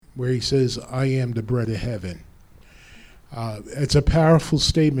where he says, "I am the bread of heaven." It's a powerful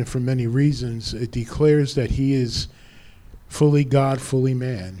statement for many reasons. It declares that he is fully God, fully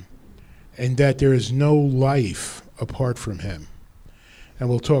man, and that there is no life apart from him. And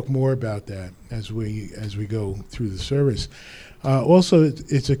we'll talk more about that as we go through the service. Also,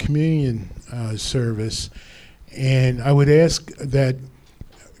 it's a communion service, and I would ask that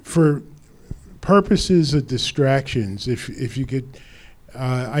for purposes of distractions, if you could,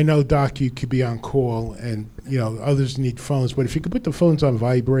 I know, Doc, you could be on call, and others need phones, but if you could put the phones on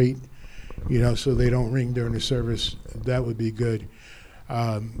vibrate, so they don't ring during the service, that would be good,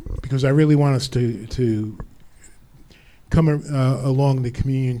 because I really want us to come along the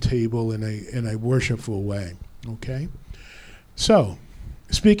communion table in a worshipful way. Okay, so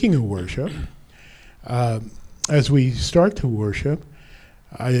speaking of worship, as we start to worship,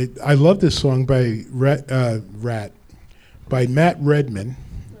 I love this song by by Matt Redman.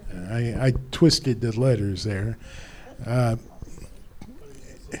 I twisted the letters there.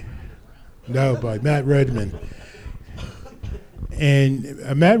 No, by Matt Redman. And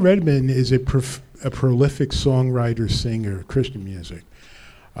Matt Redman is a prolific songwriter, singer of Christian music.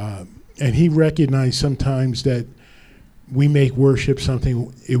 And he recognized sometimes that we make worship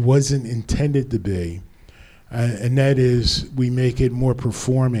something it wasn't intended to be. And that is, we make it more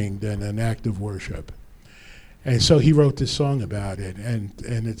performing than an act of worship. And so he wrote this song about it, and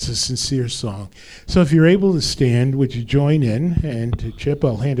it's a sincere song. So if you're able to stand, would you join in? And Chip,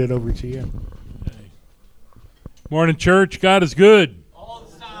 I'll hand it over to you. Okay. Morning, church. God is good. All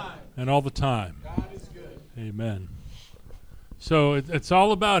the time. And all the time. God is good. Amen. So it's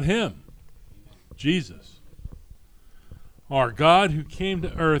all about him, Jesus. Our God who came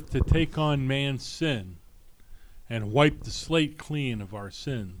to earth to take on man's sin and wipe the slate clean of our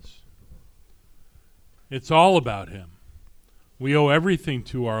sins. It's all about him. We owe everything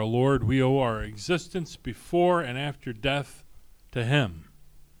to our Lord. We owe our existence before and after death to him.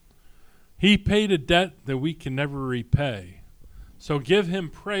 He paid a debt that we can never repay. So give him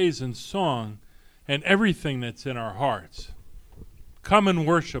praise and song and everything that's in our hearts. Come and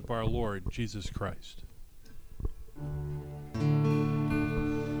worship our Lord Jesus Christ.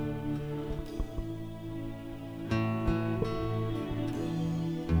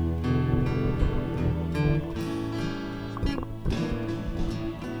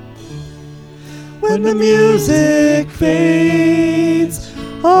 When the music fades,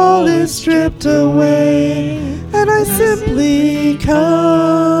 all is stripped away, and I simply come,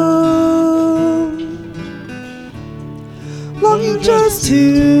 longing just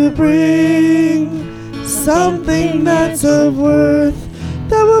to bring something that's of worth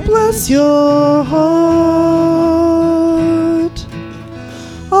that will bless your heart.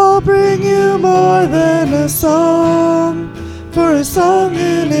 I'll bring you more than a song, for a song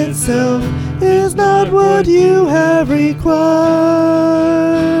in itself is not what you have required.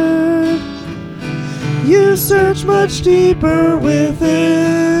 You search much deeper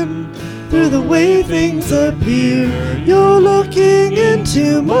within, through the way things appear. You're looking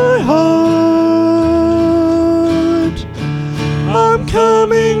into my heart. I'm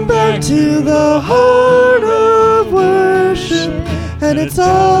coming back to the heart of worship, and it's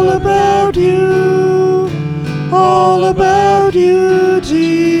all about you. All about you,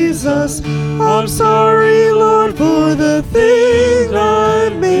 Jesus. I'm sorry, Lord, for the thing I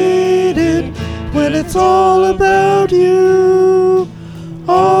made it, when it's all about you.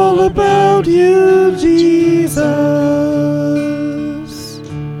 All about you, Jesus.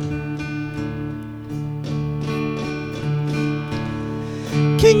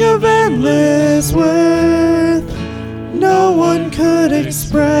 King of endless worth, no one could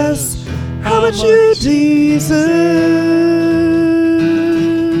express how much you deserve.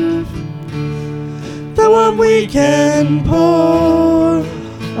 The 1 week and pour,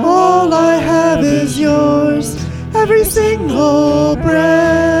 all I have is yours, every single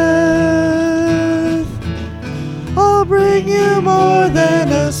breath. I'll bring you more than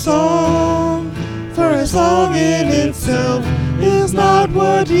a song, for a song in itself is not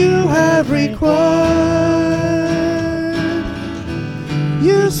what you have required.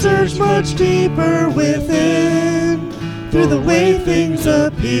 You search much deeper within, through the way things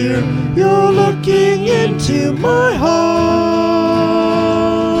appear. You're looking into my heart.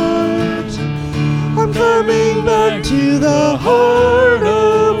 I'm coming back to the heart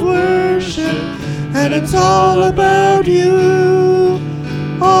of worship, and it's all about you.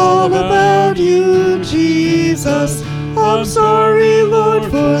 All about you, Jesus. I'm sorry, Lord,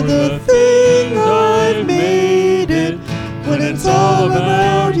 for the thing I've made it, when it's all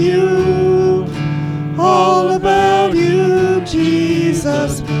about you. All about you,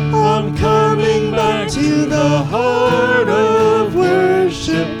 Jesus. I'm coming back to the heart of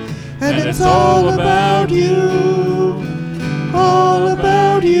worship, and it's all about you,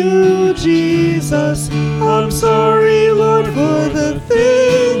 Jesus. I'm sorry, Lord, for the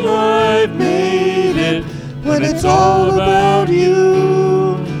thing I've made it, when it's all about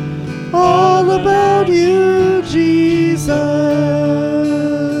you, Jesus.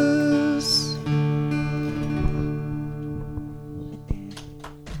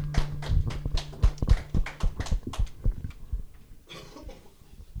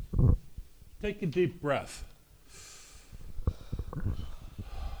 Take a deep breath.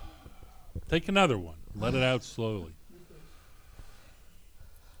 Take another one. Let it out slowly.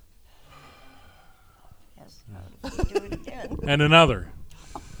 Yes, do it again. And another.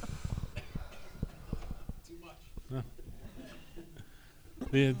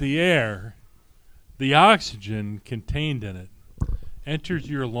 The air, the oxygen contained in it, enters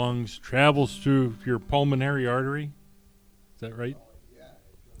your lungs, travels through your pulmonary artery. Is that right?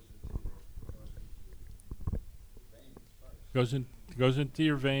 Goes into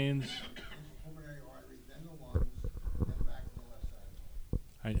your veins.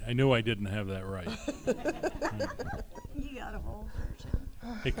 I knew I didn't have that right. You got a whole version.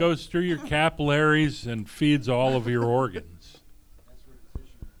 It goes through your capillaries and feeds all of your organs.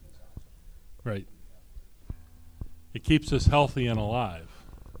 Right. It keeps us healthy and alive.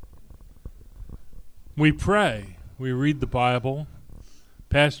 We pray. We read the Bible.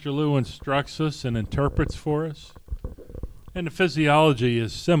 Pastor Lou instructs us and interprets for us. And the physiology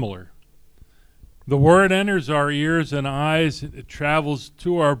is similar. The word enters our ears and eyes. It travels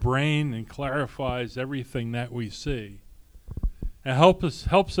to our brain and clarifies everything that we see. It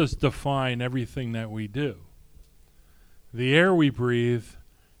helps us define everything that we do. The air we breathe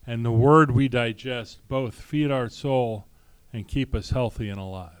and the word we digest both feed our soul and keep us healthy and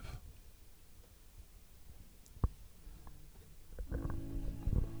alive.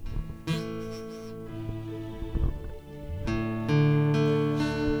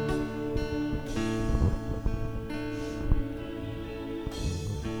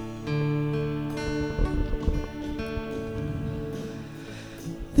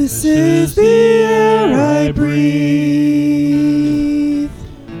 This is the air I breathe.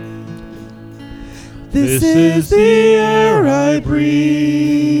 This is the air I breathe.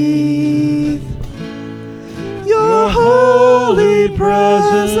 Your holy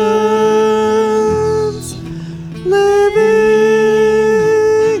presence living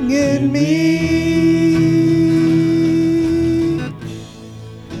in me.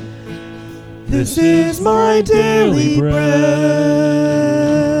 This is my daily bread.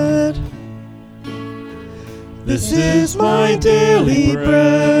 This is my daily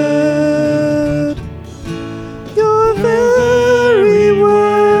bread. Your very word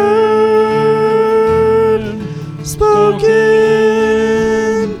spoken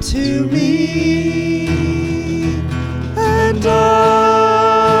to me, and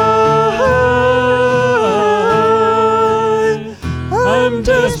I'm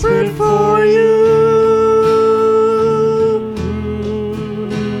desperate for you.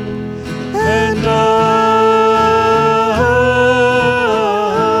 And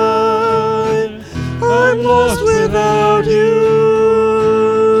I'm lost without you.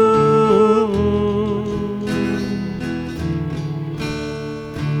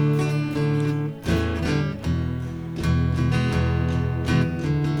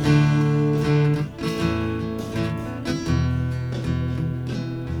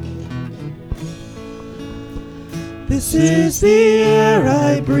 This is the air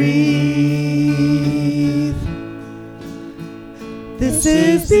I breathe. This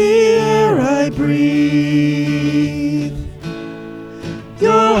is the air I breathe.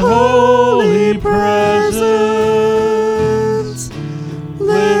 Your holy presence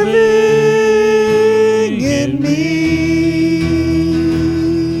living in me.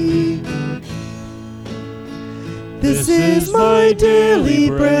 This is my daily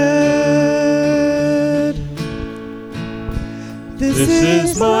bread. This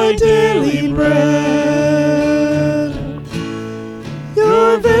is my daily bread.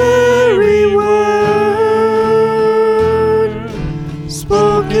 Your very word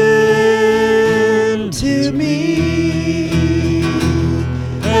spoken to me,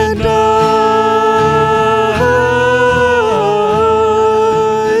 and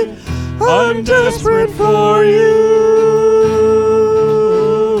I'm desperate for you.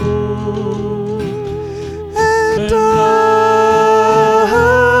 And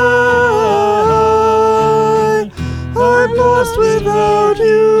I'm lost without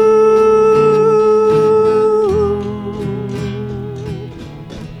you.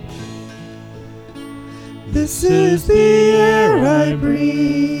 This is the air I breathe.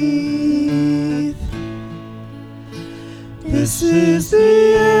 This is the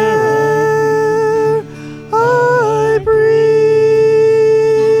air I breathe.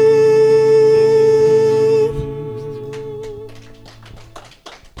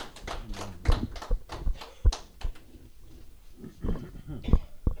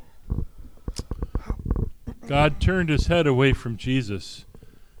 God turned his head away from Jesus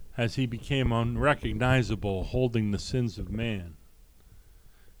as he became unrecognizable, holding the sins of man.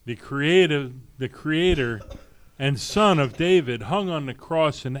 The creator and son of David hung on the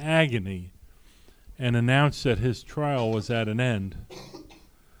cross in agony and announced that his trial was at an end.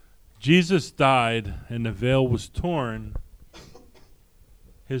 Jesus died and the veil was torn,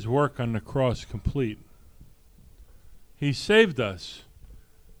 his work on the cross complete. He saved us,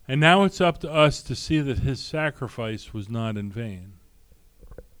 and now it's up to us to see that his sacrifice was not in vain.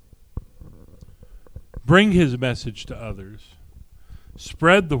 Bring his message to others.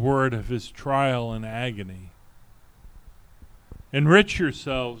 Spread the word of his trial and agony. Enrich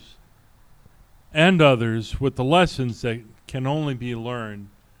yourselves and others with the lessons that can only be learned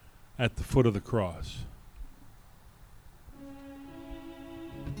at the foot of the cross.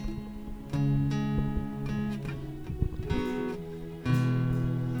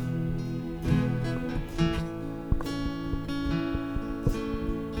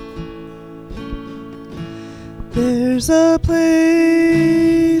 There's a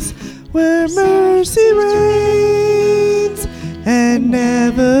place where mercy reigns and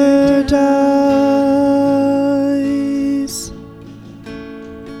never dies.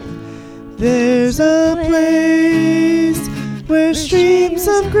 There's a place where streams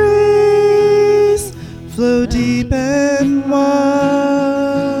of grace flow deep and wide,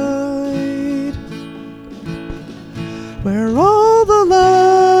 where all the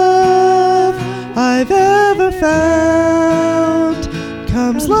love I've ever found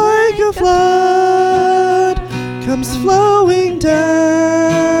comes like a flood, comes flowing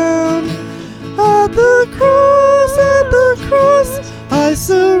down. At the cross, I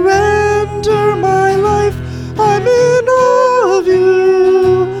surrender my life. I'm in awe of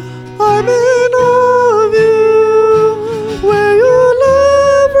you, I'm in awe of you, where your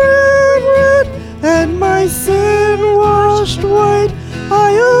love ran red and my sin washed white.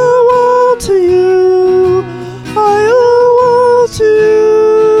 I owe all to you, I owe all to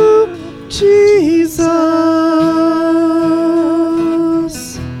you, Jesus.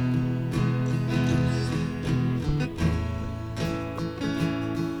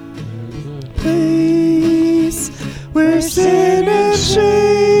 Place where sin and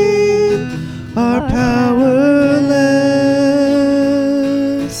shame are powerless,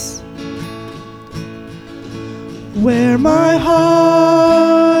 where my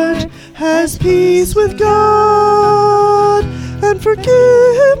heart has peace with God and forgiveness,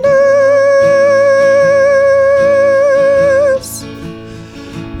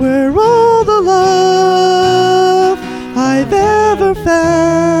 where all the love I've ever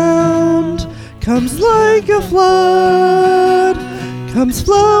found comes like a flood, comes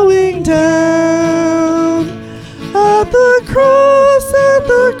flowing down. At the cross,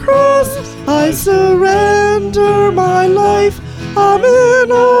 I surrender my life. I'm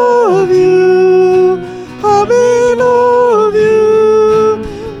in awe of you, I'm in awe of you,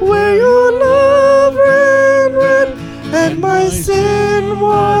 where your love ran red and my sin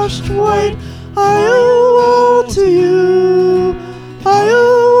washed white. I owe all to you, I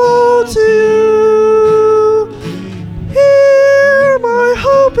owe all to you. Here my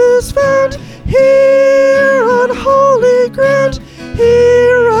hope is found, here on holy ground.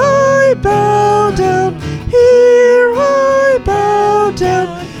 Here I bow down, here I bow down.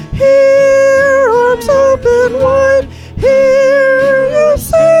 Here arms open wide, here you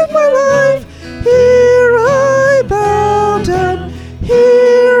saved my life. Here I bow down,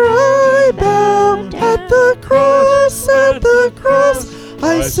 here I bow. At the cross,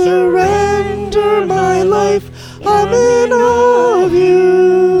 I surrender my life. I'm in awe of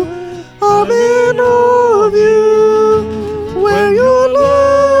you, I'm in awe of you, where your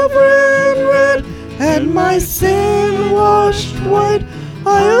love ran red and my sin washed white.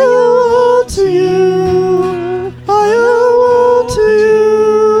 I owe all to you, I owe all to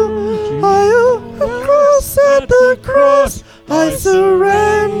you, I owe at the cross, I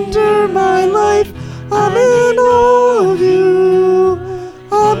surrender my life. I'm in awe of you,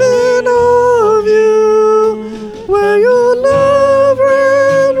 I'm in awe of you, where your love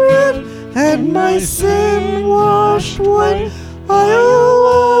ran red and my sin washed white. I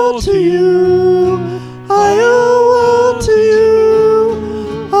owe all to you, I owe all to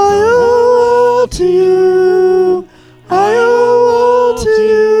you, I owe all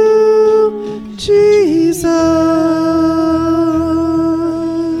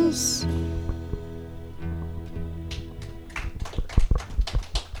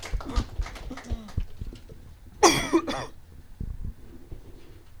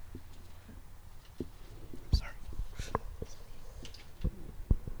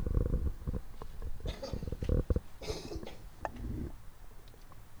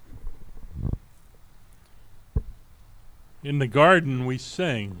In the garden we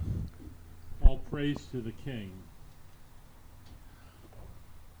sing, all praise to the King.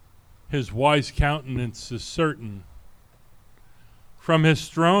 His wise countenance is certain. From his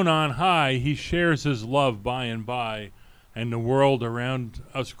throne on high he shares his love by and by, and the world around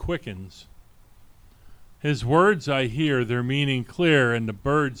us quickens. His words I hear, their meaning clear, and the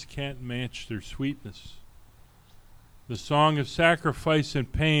birds can't match their sweetness. The song of sacrifice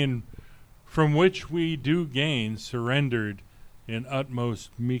and pain from which we do gain, surrendered in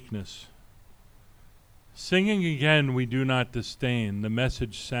utmost meekness. Singing again we do not disdain the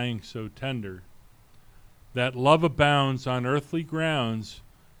message sang so tender, that love abounds on earthly grounds,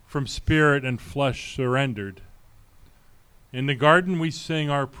 from spirit and flesh surrendered. In the garden we sing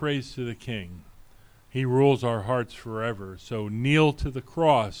our praise to the King. He rules our hearts forever, so kneel to the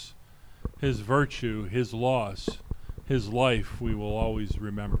cross, his virtue, his loss, his life we will always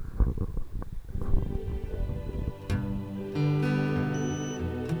remember.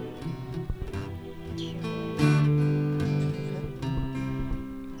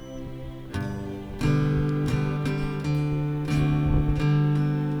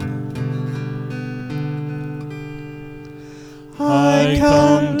 I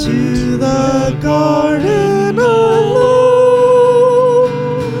come to the garden alone,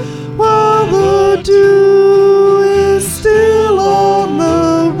 while the dew is still on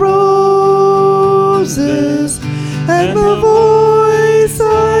the roses, and the voice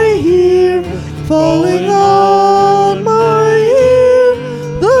I hear falling on my ear,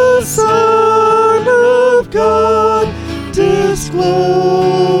 the Son of God discloses.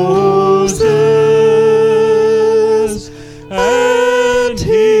 And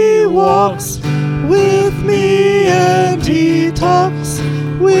he walks with me, and he talks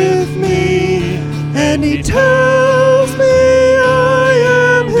with me, and he tells me I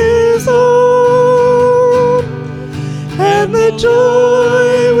am his own. And the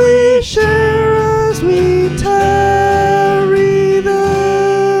joy we share as we tarry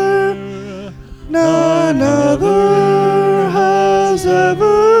there, none other has ever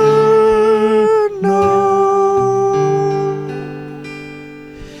known.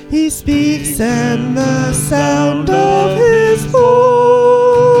 He speaks, and the sound of his voice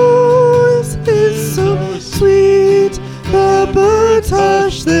is so sweet. The birds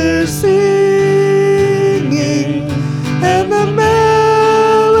hush their singing, and the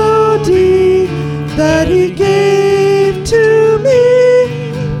melody that he gave to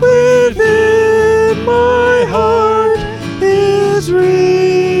me within my heart is ringing.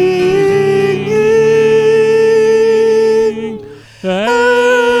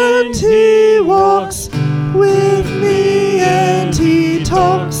 And he walks with me, and he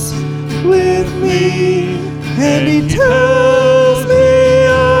talks with me, and he tells me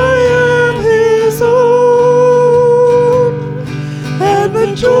I am his own. And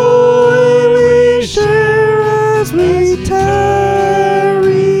the joy we share as we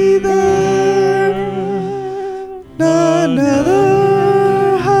tarry there, none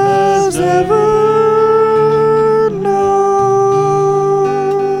other has ever known.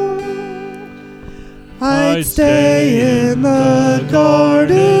 I'd stay in the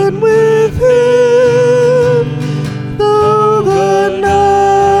garden with him, though the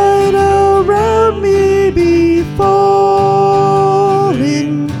night around me be falling.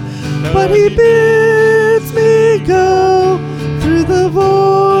 But he bids me go through the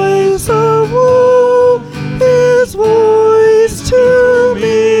voice of woe. His voice to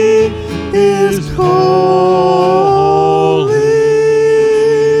me is calling.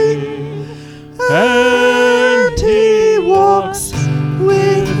 And he walks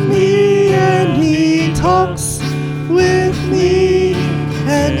with me, and he talks with me,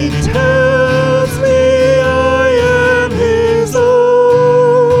 and he tells me I am his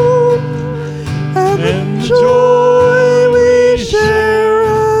own. And the joy we share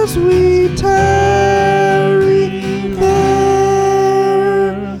as we tarry there,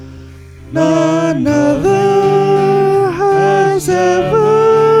 none other has ever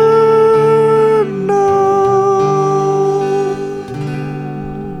known.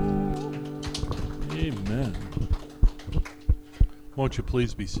 Amen. Won't you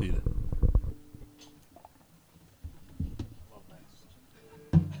please be seated?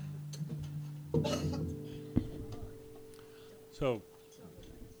 So,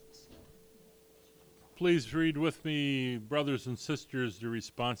 please read with me, brothers and sisters, the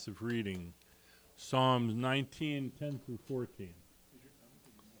responsive reading. Psalms 19, 10 through 14.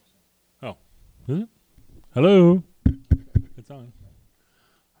 Oh, is it? Hello? It's on.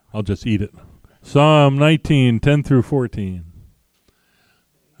 I'll just eat it. Psalm 19, 10 through 14.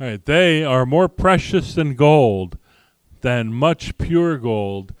 All right, they are more precious than gold, than much pure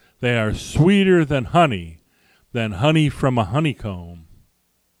gold. They are sweeter than honey from a honeycomb.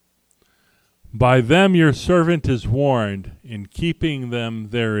 By them your servant is warned. In keeping them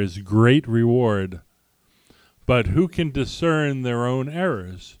there is great reward. But who can discern their own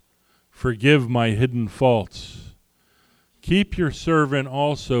errors? Forgive my hidden faults. Keep your servant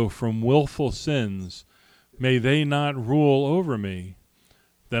also from willful sins. May they not rule over me.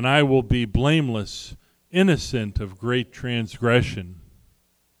 Then I will be blameless, innocent of great transgression.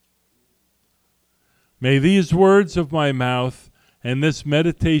 May these words of my mouth and this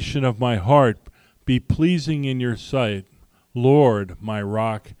meditation of my heart be pleasing in your sight, Lord, my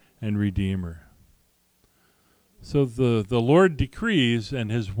rock and redeemer. So the Lord decrees and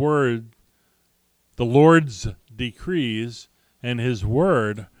his word, the Lord's decrees and his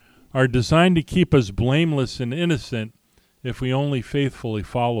word are designed to keep us blameless and innocent if we only faithfully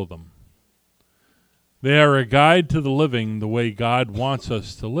follow them. They are a guide to the living the way God wants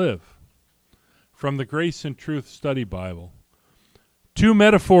us to live. From the Grace and Truth Study Bible, 2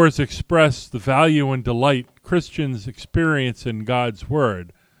 metaphors express the value and delight Christians experience in God's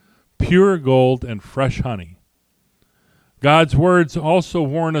Word: pure gold and fresh honey. God's words also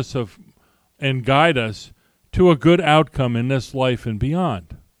warn us of and guide us to a good outcome in this life and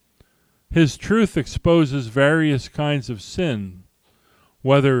beyond. His truth exposes various kinds of sin,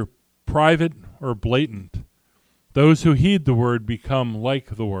 whether private or blatant. Those who heed the Word become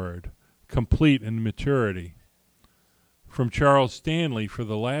like the Word, complete in maturity. From Charles Stanley for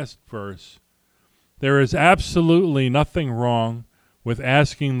the last verse, there is absolutely nothing wrong with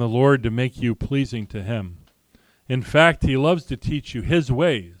asking the Lord to make you pleasing to him. In fact, he loves to teach you his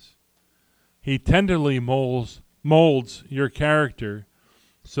ways. He tenderly molds your character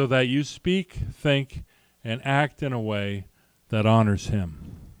so that you speak, think, and act in a way that honors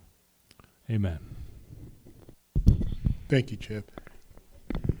him. Amen. Thank you, Chip.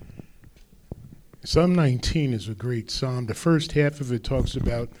 Psalm 19 is a great psalm. The first half of it talks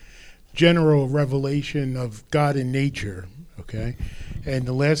about general revelation of God in nature, okay? And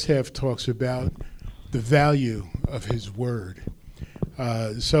the last half talks about the value of his word.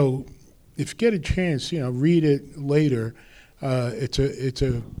 So if you get a chance, read it later. It's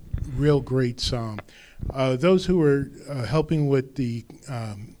a real great psalm. Those who are helping with the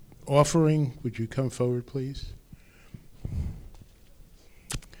offering, would you come forward, please?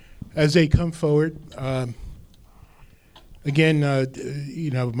 As they come forward, again,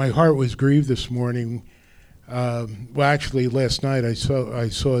 my heart was grieved this morning. Well, actually, last night I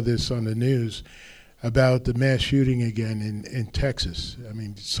saw this on the news about the mass shooting again in Texas. I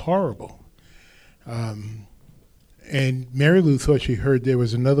mean, it's horrible. And Mary Lou thought she heard there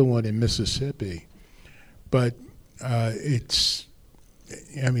was another one in Mississippi, but I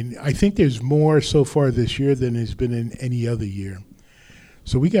think there's more so far this year than there's been in any other year.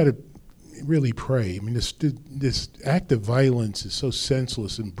 So we got to really pray. I mean, this act of violence is so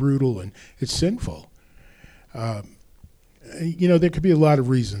senseless and brutal, and it's sinful. There could be a lot of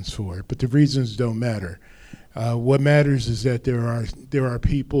reasons for it, but the reasons don't matter. What matters is that there are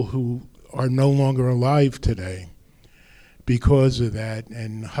people who are no longer alive today because of that,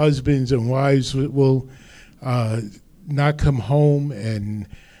 and husbands and wives will not come home, and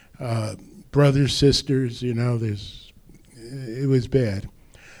brothers, sisters, it was bad.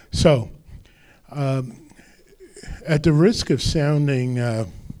 So, at the risk of sounding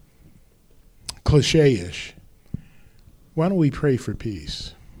cliche-ish, why don't we pray for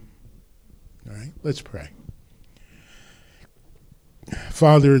peace? All right, let's pray.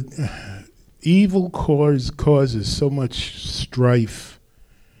 Father, evil causes so much strife,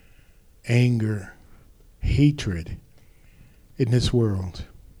 anger, hatred in this world.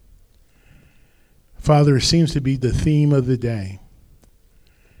 Father, it seems to be the theme of the day.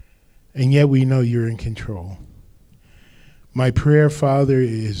 And yet we know you're in control. My prayer, Father,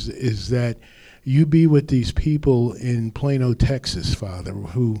 is that you be with these people in Plano, Texas, Father,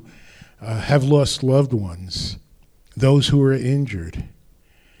 who have lost loved ones, those who are injured.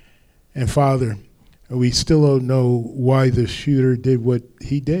 And Father, we still don't know why the shooter did what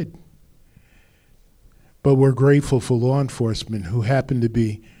he did. But we're grateful for law enforcement who happened to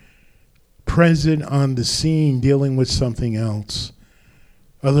be present on the scene dealing with something else.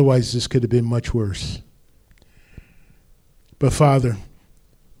 Otherwise, this could have been much worse. But Father,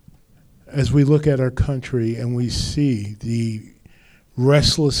 as we look at our country and we see the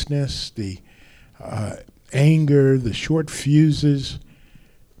restlessness, the anger, the short fuses,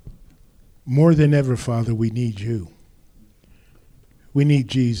 more than ever, Father, we need you. We need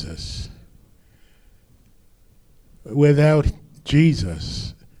Jesus. Without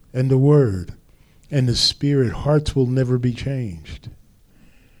Jesus and the Word, and the Spirit, hearts will never be changed.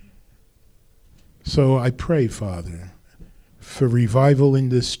 So I pray, Father, for revival in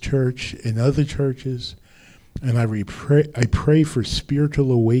this church and other churches, and I pray for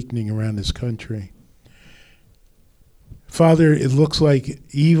spiritual awakening around this country. Father, it looks like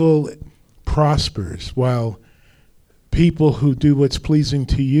evil prospers while people who do what's pleasing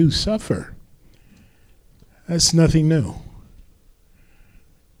to you suffer. That's nothing new.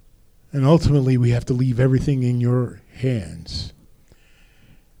 And ultimately, we have to leave everything in your hands.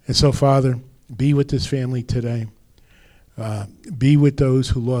 And so, Father, be with this family today. Be with those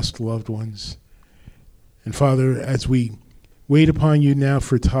who lost loved ones. And Father, as we wait upon you now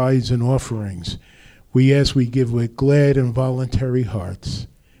for tithes and offerings, we ask we give with glad and voluntary hearts.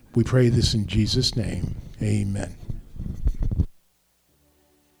 We pray this in Jesus' name. Amen.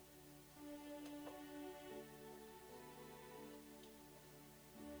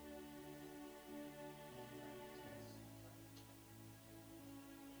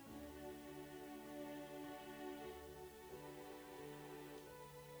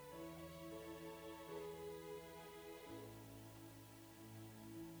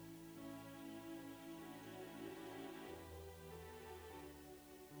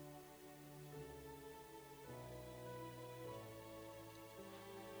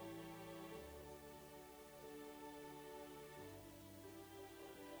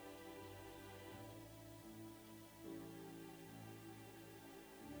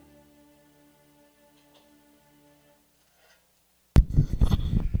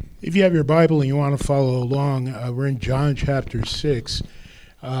 If you have your Bible and you want to follow along, we're in John chapter 6.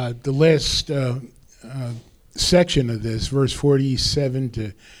 The last section of this, verse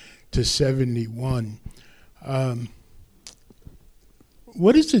 47 to 71.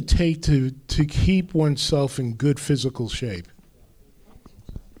 What does it take to keep oneself in good physical shape?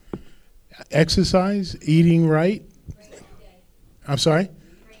 Exercise, eating right? I'm sorry?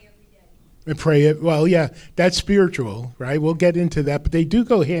 And pray it. Well, yeah, that's spiritual, right? We'll get into that, but they do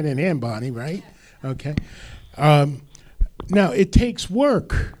go hand in hand, Bonnie, right? Okay. Now, it takes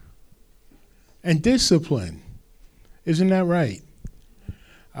work and discipline. Isn't that right?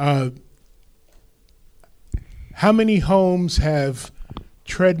 How many homes have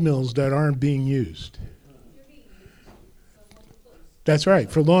treadmills that aren't being used? That's right,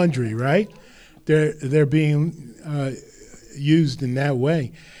 for laundry, right? They're being used in that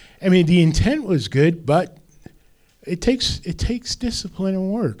way. I mean, the intent was good, but it takes discipline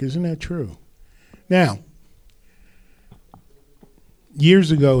and work. Isn't that true? Now,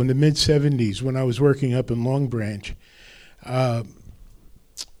 years ago in the mid-'70s, when I was working up in Long Branch, I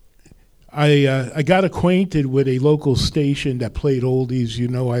got acquainted with a local station that played oldies. You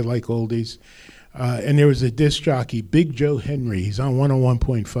know I like oldies. And there was a disc jockey, Big Joe Henry. He's on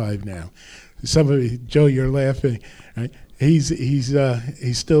 101.5 now. Somebody, Joe, you're laughing. Right? He's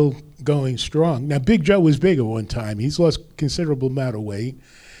still going strong. Now, Big Joe was big at one time. He's lost considerable amount of weight,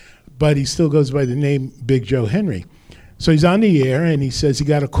 but he still goes by the name Big Joe Henry. So he's on the air, and he says he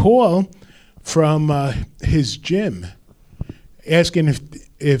got a call from his gym asking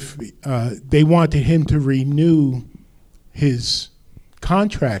if they wanted him to renew his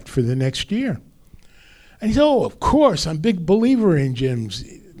contract for the next year. And he said, oh, of course, I'm a big believer in gyms.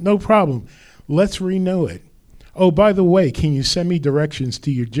 No problem. Let's renew it. Oh, by the way, can you send me directions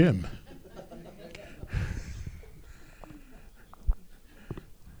to your gym?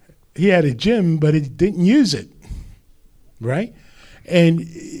 He had a gym, but he didn't use it, right? And,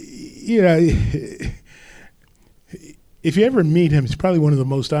 you know, if you ever meet him, he's probably one of the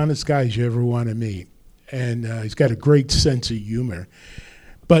most honest guys you ever want to meet. And he's got a great sense of humor.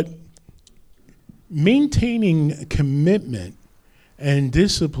 But maintaining commitment and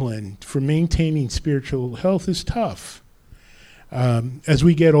discipline for maintaining spiritual health is tough. As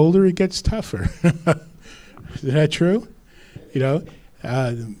we get older, it gets tougher. Is that true? You know,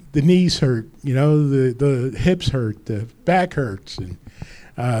 the knees hurt. You know, the hips hurt. The back hurts.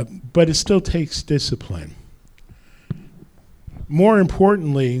 But it still takes discipline. More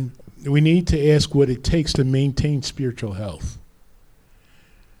importantly, we need to ask what it takes to maintain spiritual health.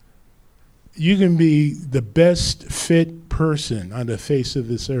 You can be the best fit person on the face of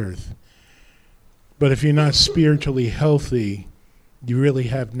this earth, but if you're not spiritually healthy, you really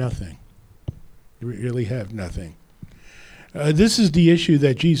have nothing. You really have nothing. This is the issue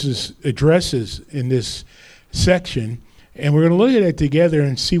that Jesus addresses in this section, and we're going to look at it together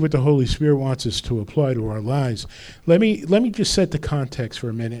and see what the Holy Spirit wants us to apply to our lives. Let me just set the context for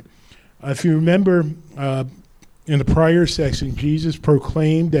a minute. If you remember, in the prior section, Jesus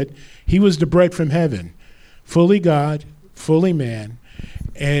proclaimed that he was the bread from heaven, fully God, fully man,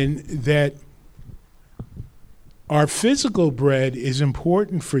 and that Our physical bread is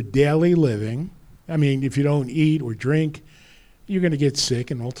important for daily living. I mean, if you don't eat or drink, you're going to get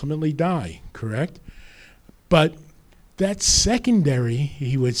sick and ultimately die, correct? But that's secondary,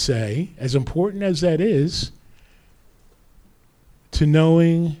 he would say, as important as that is, to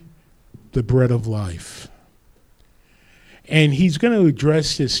knowing the bread of life. And he's going to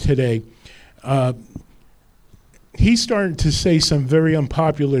address this today. He's starting to say some very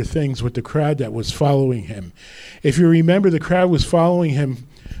unpopular things with the crowd that was following him. If you remember, the crowd was following him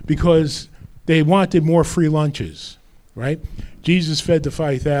because they wanted more free lunches, right? Jesus fed the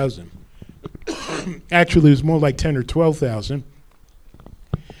 5,000. Actually, it was more like 10 or 12,000.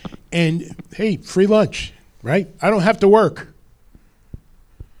 And, hey, free lunch, right? I don't have to work.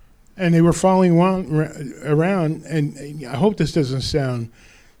 And they were following around, and I hope this doesn't sound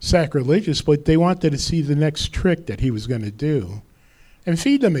sacrilegious, but they wanted to see the next trick that he was going to do and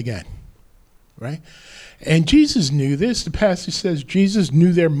feed them again, right? And Jesus knew this. The passage says Jesus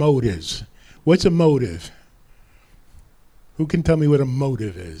knew their motives. What's a motive? Who can tell me what a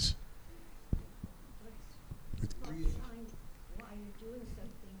motive is? Why you're doing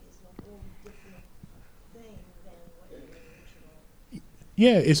something is a whole different thing than what your original.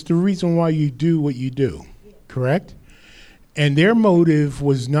 Yeah, it's the reason why you do what you do, correct? And their motive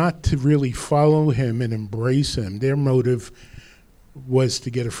was not to really follow him and embrace him. Their motive was to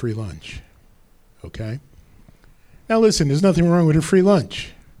get a free lunch, okay? Now listen, there's nothing wrong with a free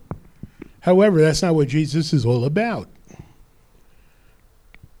lunch. However, that's not what Jesus is all about.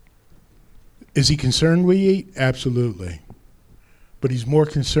 Is he concerned we eat? Absolutely. But he's more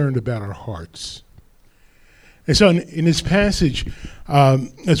concerned about our hearts. And so in this passage,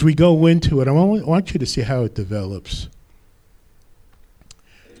 as we go into it, I want you to see how it develops.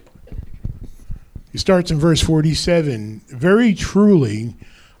 It starts in verse 47. Very truly,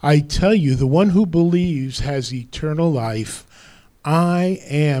 I tell you, the one who believes has eternal life. I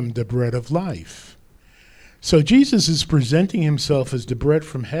am the bread of life. So Jesus is presenting himself as the bread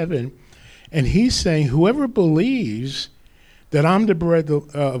from heaven, and he's saying, whoever believes that I'm the bread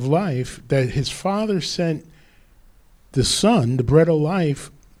of life, that his Father sent the Son, the bread of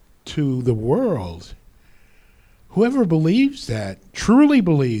life, to the world, whoever believes that, truly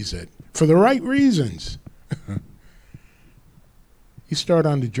believes it, for the right reasons, you start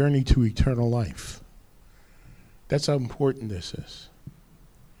on the journey to eternal life. That's how important this is.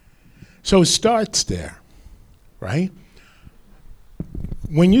 So it starts there, right?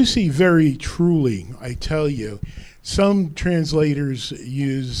 When you see very truly, I tell you, some translators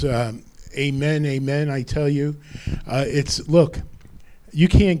use amen, amen, I tell you. Look, you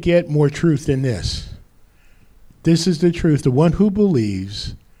can't get more truth than this. This is the truth. The one who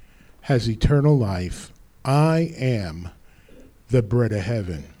believes has eternal life. I am the bread of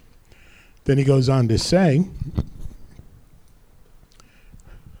heaven. Then he goes on to say,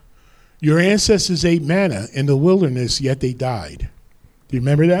 your ancestors ate manna in the wilderness, yet they died. Do you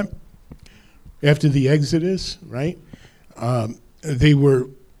remember that? After the Exodus, right?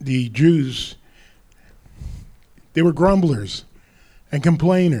 The Jews, they were grumblers and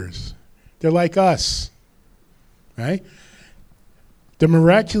complainers. They're like us, right? They're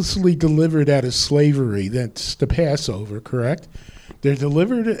miraculously delivered out of slavery. That's the Passover, correct? They're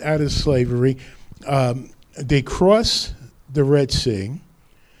delivered out of slavery. They cross the Red Sea.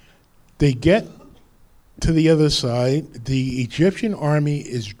 They get to the other side. The Egyptian army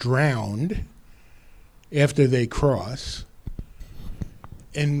is drowned after they cross.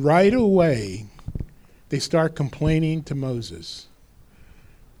 And right away, they start complaining to Moses.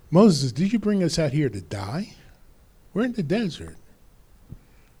 Moses, did you bring us out here to die? We're in the desert.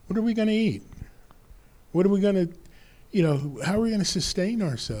 What are we going to eat? What are we going to, how are we going to sustain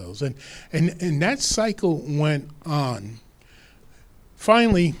ourselves? And that cycle went on.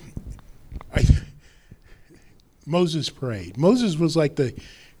 Finally, Moses prayed. Moses was like the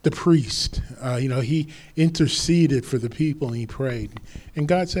priest. He interceded for the people and he prayed. And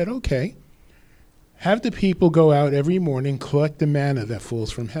God said, okay, have the people go out every morning, collect the manna that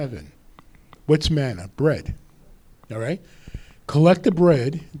falls from heaven. What's manna? Bread. All right? Collect the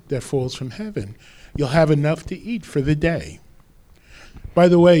bread that falls from heaven. You'll have enough to eat for the day. By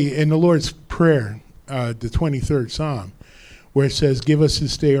the way, in the Lord's Prayer, the 23rd Psalm, where it says, give us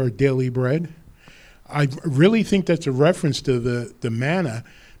this day our daily bread, I really think that's a reference to the manna,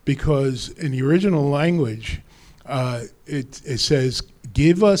 because in the original language, it says,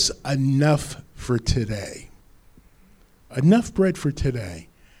 give us enough for today. Enough bread for today.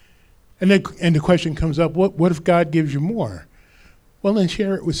 And the question comes up, what if God gives you more? Well, then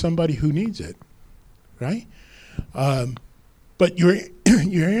share it with somebody who needs it, right? But your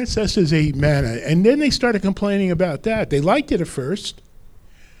your ancestors ate manna. And then they started complaining about that. They liked it at first.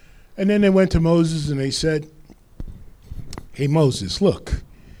 And then they went to Moses and they said, hey, Moses, look,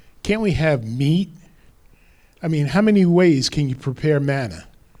 can't we have meat? I mean, how many ways can you prepare manna?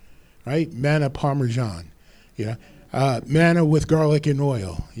 Right? Manna Parmesan, manna with garlic and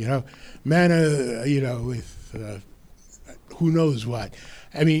oil, manna, with who knows what.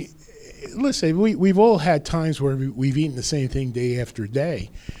 I mean, listen, we've all had times where we've eaten the same thing day after day.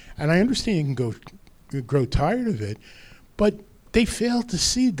 And I understand you can grow tired of it, but they failed to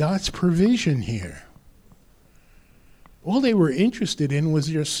see God's provision here. All they were interested in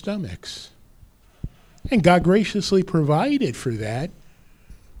was their stomachs. And God graciously provided for that,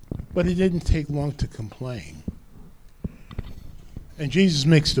 but it didn't take long to complain. And Jesus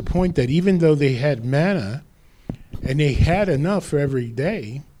makes the point that even though they had manna and they had enough for every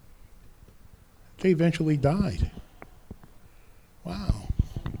day, they eventually died. Wow.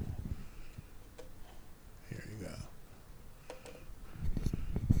 Here you go.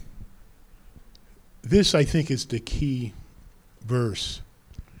 This, I think, is the key verse.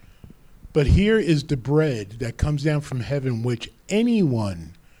 But here is the bread that comes down from heaven, which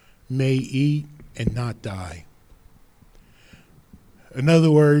anyone may eat and not die. In other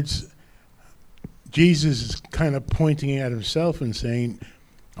words, Jesus is kind of pointing at himself and saying,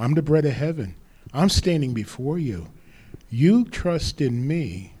 I'm the bread of heaven. I'm standing before you. You trust in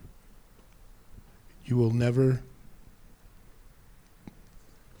me. You will never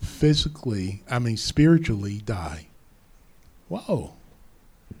spiritually die. Whoa.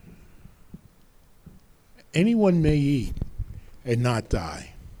 Anyone may eat and not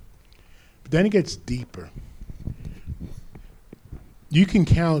die. But then it gets deeper. You can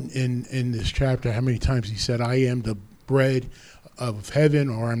count in this chapter how many times he said, I am the bread of heaven,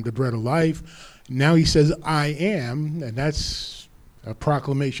 or I'm the bread of life. Now he says, I am, and that's a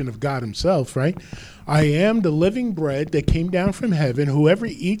proclamation of God himself, right? I am the living bread that came down from heaven. Whoever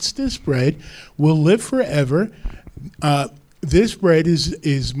eats this bread will live forever. This bread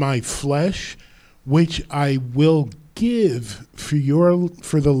is my flesh, which I will give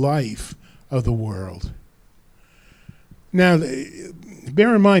for the life of the world. Now,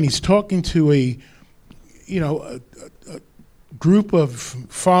 bear in mind, he's talking to a group of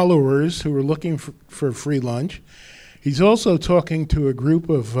followers who are looking for free lunch. He's also talking to a group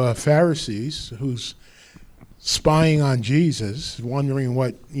of Pharisees who's spying on Jesus, wondering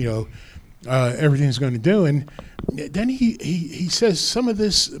what everything's going to do. And then he says some of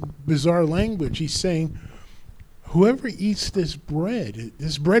this bizarre language. He's saying, whoever eats this bread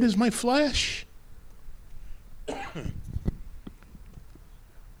is my flesh.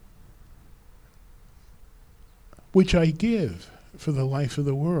 Which I give for the life of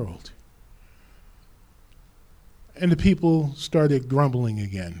the world. And the people started grumbling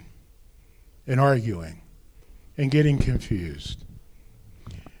again and arguing and getting confused.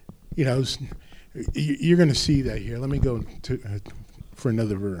 You're going to see that here. Let me go for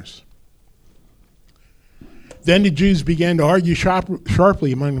another verse. Then the Jews began to argue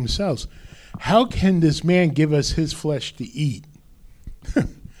sharply among themselves. How can this man give us his flesh to eat?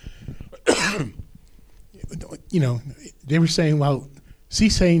 They were saying, well, is he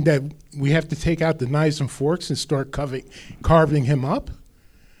saying that we have to take out the knives and forks and start carving him up?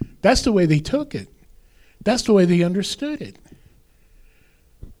 That's the way they took it. That's the way they understood it.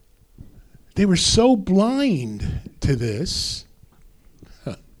 They were so blind to this.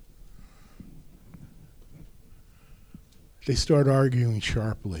 They start arguing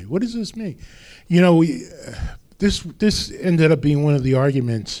sharply. What does this mean? This ended up being one of the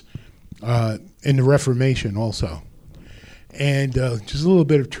arguments in the Reformation also. And just a little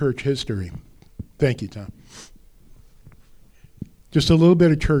bit of church history. Thank you, Tom. Just a little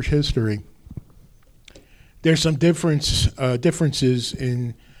bit of church history. There's some differences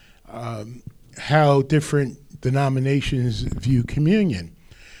in how different denominations view communion.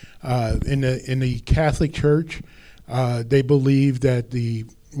 In the Catholic Church, they believe that the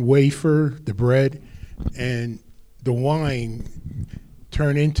wafer, the bread, and the wine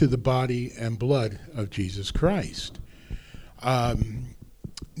turn into the body and blood of Jesus Christ.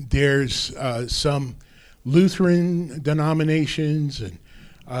 There's some Lutheran denominations and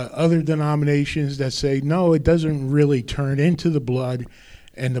other denominations that say, no, it doesn't really turn into the blood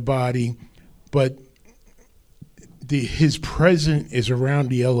and the body, but his presence is around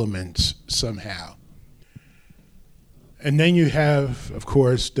the elements somehow. And then you have, of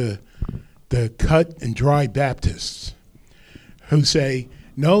course, the cut and dry Baptists who say,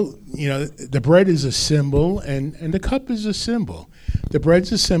 no, the bread is a symbol and the cup is a symbol. The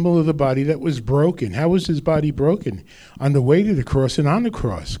bread's a symbol of the body that was broken. How was his body broken? On the way to the cross and on the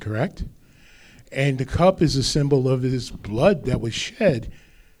cross, correct? And the cup is a symbol of his blood that was shed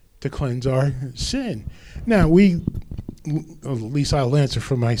to cleanse our sin. Now, at least I'll answer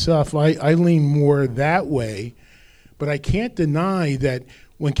for myself, I lean more that way, but I can't deny that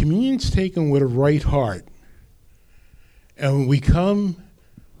when communion's taken with a right heart, and when we come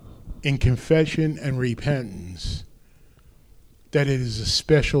in confession and repentance, that it is a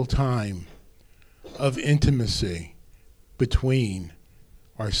special time of intimacy between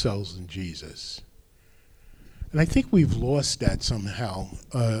ourselves and Jesus. And I think we've lost that somehow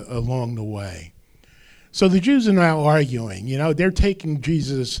along the way. So the Jews are now arguing, they're taking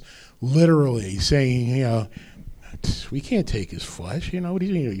Jesus literally, saying, we can't take his flesh, what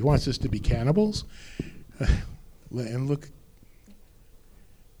he wants us to be cannibals? And look,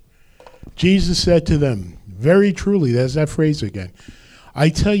 Jesus said to them, very truly, there's that phrase again, I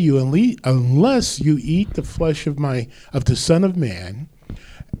tell you, unless you eat the flesh of the Son of Man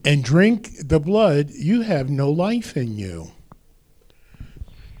and drink the blood, you have no life in you.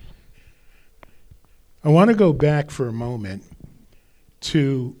 I want to go back for a moment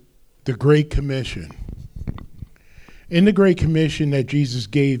to the Great Commission. In the Great Commission that Jesus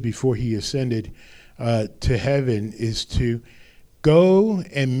gave before he ascended to heaven is to go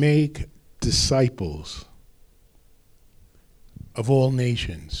and make disciples of all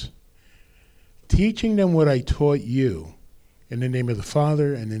nations, teaching them what I taught you in the name of the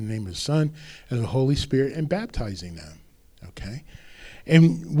Father and in the name of the Son and the Holy Spirit, and baptizing them. Okay?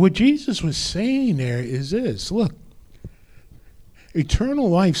 And what Jesus was saying there is this: look, eternal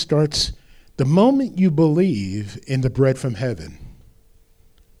life starts the moment you believe in the bread from heaven,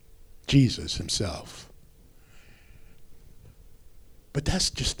 Jesus himself. But that's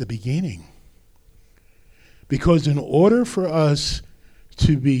just the beginning. Because in order for us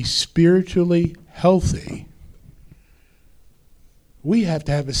to be spiritually healthy, we have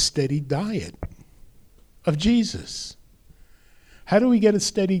to have a steady diet of Jesus. How do we get a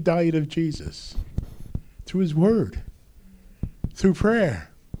steady diet of Jesus? Through his word, through prayer,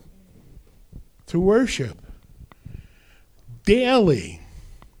 through worship, daily.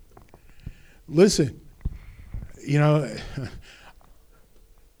 Listen,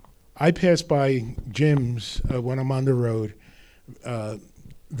 I pass by gyms when I'm on the road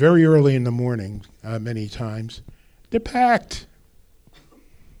very early in the morning many times. They're packed.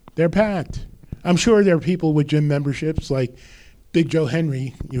 They're packed. I'm sure there are people with gym memberships like Big Joe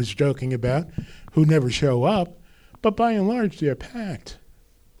Henry he was joking about who never show up, but by and large they're packed.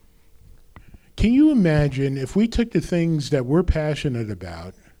 Can you imagine if we took the things that we're passionate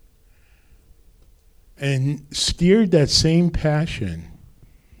about and steered that same passion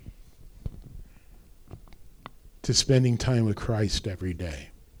to spending time with Christ every day?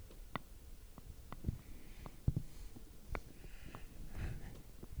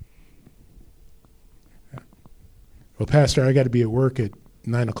 Well, Pastor, I got to be at work at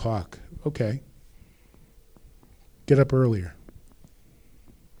 9 o'clock. Okay. Get up earlier.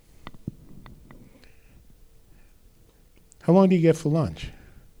 How long do you get for lunch?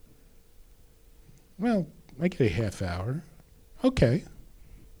 Well, I get a half hour. Okay.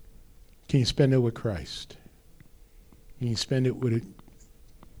 Can you spend it with Christ? Can you spend it with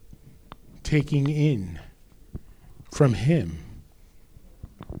taking in from him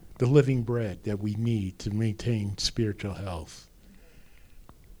the living bread that we need to maintain spiritual health?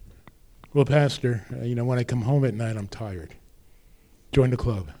 Well, Pastor, when I come home at night, I'm tired. Join the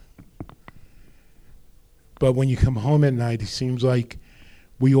club. But when you come home at night, it seems like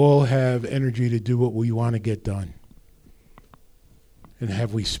we all have energy to do what we want to get done. And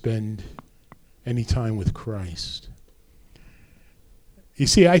have we spend any time with Christ? You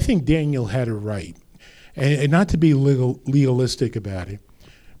see, I think Daniel had it right. And not to be legalistic about it,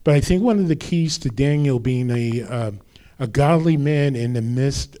 but I think one of the keys to Daniel being a godly man in the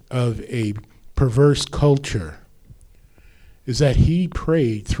midst of a perverse culture is that he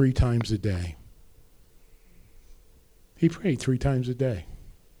prayed 3 times a day. He prayed 3 times a day.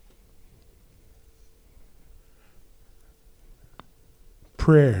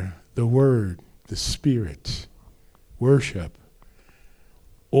 Prayer, the word, the Spirit, worship,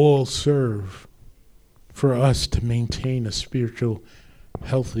 all serve for us to maintain a spiritual,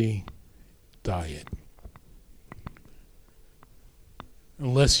 healthy diet.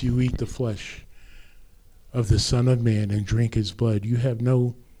 Unless you eat the flesh of the Son of Man and drink his blood, you have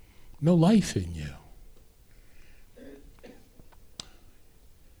no life in you.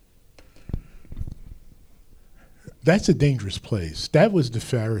 That's a dangerous place. That was the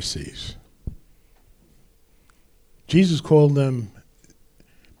Pharisees. Jesus called them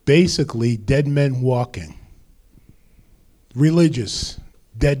basically dead men walking. Religious,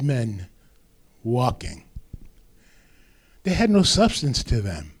 dead men walking. They had no substance to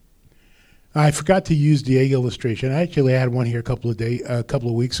them. I forgot to use the egg illustration. I actually had one here a couple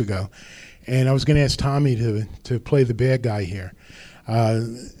of weeks ago, and I was going to ask Tommy to play the bad guy here.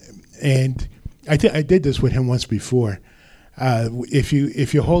 And I did this with him once before. If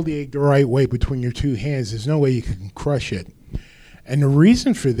you hold the egg the right way between your two hands, there's no way you can crush it. And the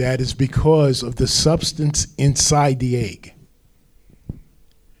reason for that is because of the substance inside the egg.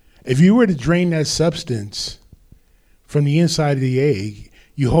 If you were to drain that substance from the inside of the egg,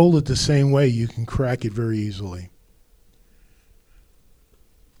 you hold it the same way, you can crack it very easily.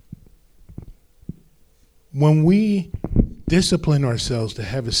 When we discipline ourselves to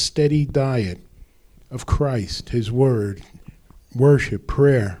have a steady diet of Christ, His Word, worship,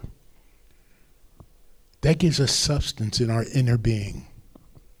 prayer, that gives us substance in our inner being.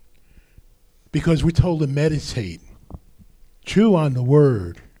 Because we're told to meditate, chew on the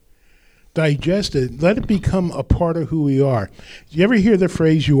Word, digest it, let it become a part of who we are. Do you ever hear the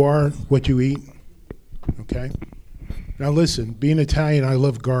phrase, you are what you eat? Okay? Now listen, being Italian, I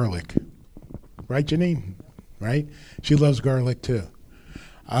love garlic. Right, Janine? Right? She loves garlic too.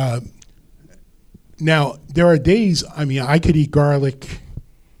 Now, there are days, I could eat garlic,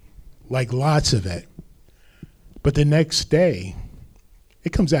 like lots of it. But the next day,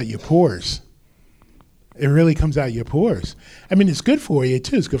 it comes out your pores. It really comes out your pores. It's good for you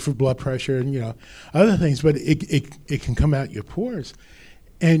too. It's good for blood pressure and other things. But it can come out your pores.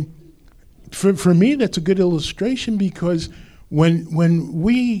 And for me, that's a good illustration because when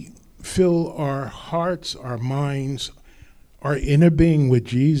we fill our hearts, our minds, our inner being with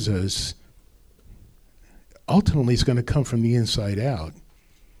Jesus, ultimately it's going to come from the inside out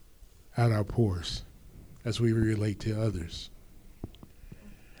our pores, as we relate to others.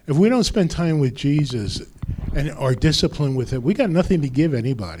 If we don't spend time with Jesus and are disciplined with it, we got nothing to give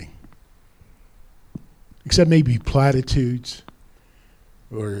anybody. Except maybe platitudes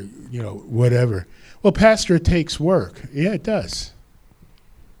or, whatever. Well, Pastor, it takes work. Yeah, it does.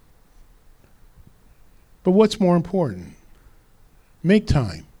 But what's more important? Make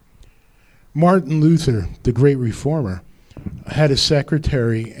time. Martin Luther, the great reformer, had a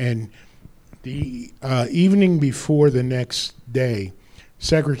secretary, and the evening before the next day,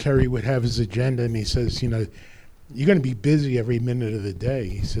 secretary would have his agenda, and he says, you're going to be busy every minute of the day.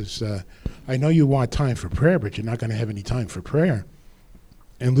 He says, I know you want time for prayer, but you're not going to have any time for prayer.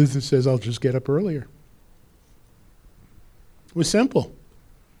 And Luther says, I'll just get up earlier. It was simple.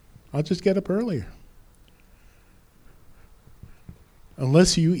 I'll just get up earlier.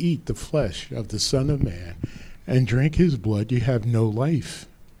 Unless you eat the flesh of the Son of Man and drink his blood, you have no life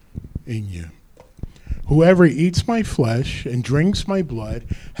in you. Whoever eats my flesh and drinks my blood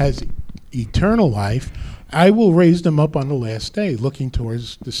has eternal life. I will raise them up on the last day, looking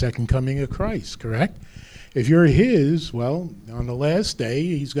towards the second coming of Christ, correct? If you're his, well, on the last day,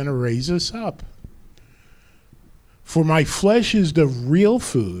 he's going to raise us up. For my flesh is the real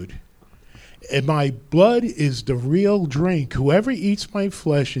food, and my blood is the real drink. Whoever eats my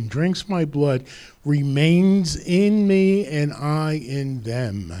flesh and drinks my blood remains in me and I in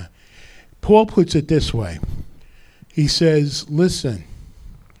them. Paul puts it this way. He says, listen,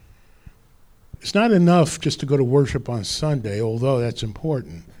 it's not enough just to go to worship on Sunday, although that's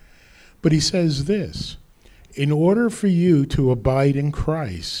important. But he says this, in order for you to abide in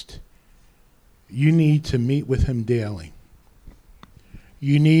Christ, you need to meet with him daily.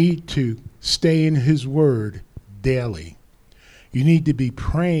 You need to stay in his word daily. You need to be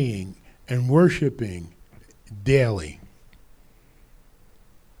praying and worshiping daily.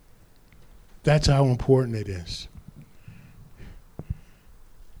 That's how important it is.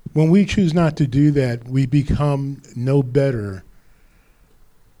 When we choose not to do that, we become no better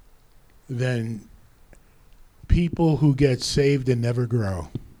than people who get saved and never grow.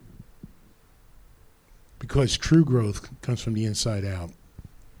 Because true growth comes from the inside out.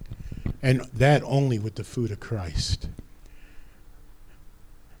 And that only with the food of Christ.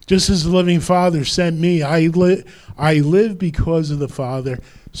 Just as the living Father sent me, I live because of the Father,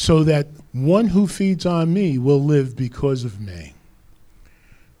 so that one who feeds on me will live because of me.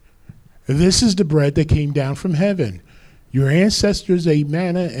 This is the bread that came down from heaven. Your ancestors ate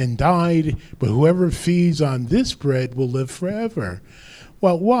manna and died, but whoever feeds on this bread will live forever.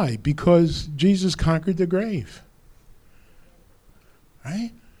 Well, why? Because Jesus conquered the grave.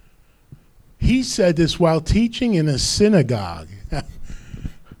 Right? He said this while teaching in a synagogue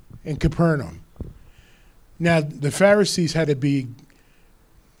in Capernaum. Now, the Pharisees had to be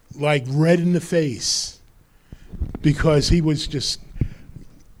like red in the face because he was just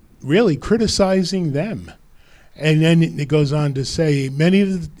really criticizing them. And then it goes on to say,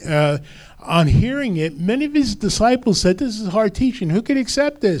 on hearing it, many of his disciples said, this is hard teaching. Who could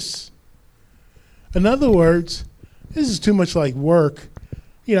accept this? In other words, this is too much like work.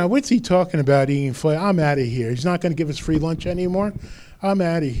 What's he talking about eating flesh? I'm out of here. He's not going to give us free lunch anymore. I'm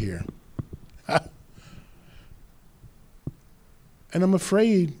out of here. And I'm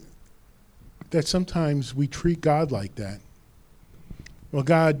afraid that sometimes we treat God like that. Well,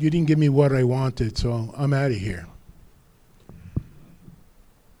 God, you didn't give me what I wanted, so I'm out of here.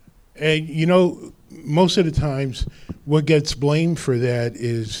 And, most of the times what gets blamed for that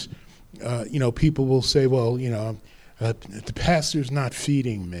is, people will say, well, the pastor's not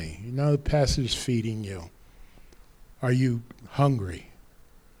feeding me. The pastor's feeding you. Are you hungry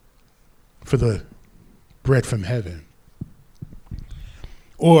for the bread from heaven?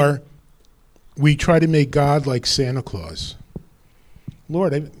 Or we try to make God like Santa Claus.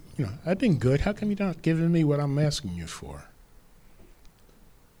 Lord, I've been good. How come you're not giving me what I'm asking you for?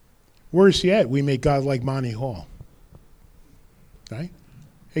 Worse yet, we make God like Monty Hall. Right?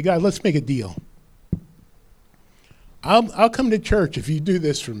 Hey, God, let's make a deal. I'll come to church if you do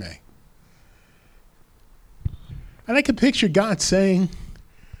this for me. And I can picture God saying,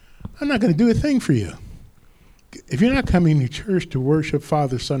 I'm not going to do a thing for you. If you're not coming to church to worship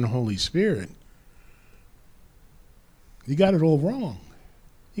Father, Son, and Holy Spirit, you got it all wrong.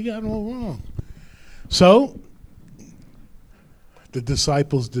 You got it all wrong. So, the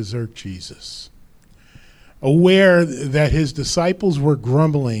disciples desert Jesus. Aware that his disciples were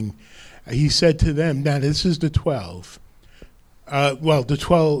grumbling, he said to them, now this is the 12. The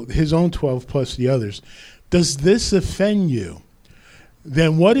 12, his own 12 plus the others. Does this offend you?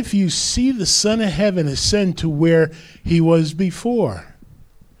 Then what if you see the Son of Heaven ascend to where he was before?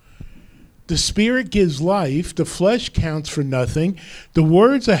 The Spirit gives life. The flesh counts for nothing. The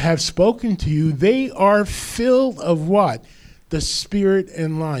words I have spoken to you, they are filled of what? The Spirit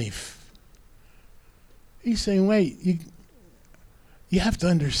and life. He's saying, wait, you have to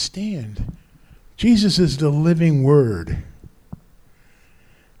understand. Jesus is the living Word.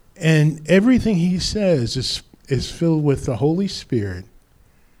 And everything he says is filled with the Holy Spirit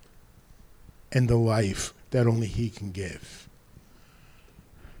and the life that only he can give.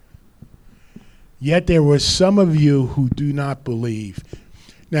 Yet there were some of you who do not believe.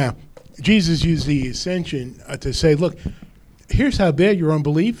 Now, Jesus used the ascension to say, look, here's how bad your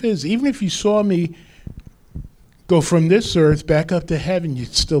unbelief is. Even if you saw me go from this earth back up to heaven, you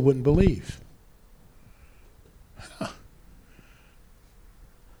still wouldn't believe.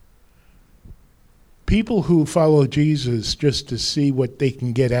 People who follow Jesus just to see what they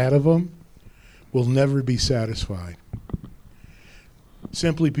can get out of him will never be satisfied.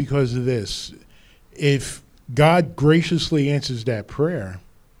 Simply because of this. If God graciously answers that prayer,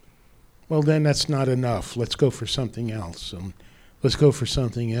 well, then that's not enough. Let's go for something else. Let's go for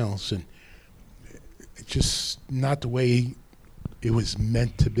something else. And it's just not the way it was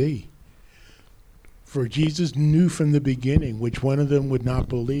meant to be. For Jesus knew from the beginning which one of them would not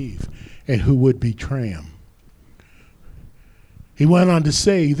believe and who would betray him. He went on to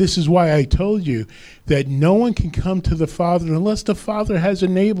say, this is why I told you that no one can come to the Father unless the Father has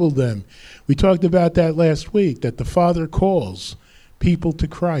enabled them. We talked about that last week, that the Father calls people to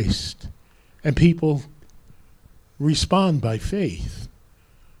Christ and people respond by faith.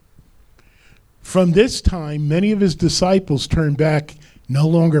 From this time, many of his disciples turned back, no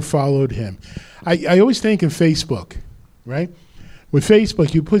longer followed him. I always think of Facebook, right? With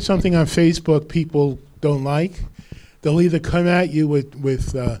Facebook, you put something on Facebook people don't like, they'll either come at you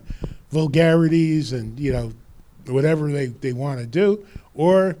with vulgarities and, whatever they want to do,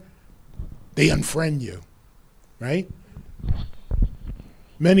 or they unfriend you, right?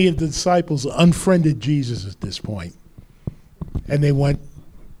 Many of the disciples unfriended Jesus at this point, and they went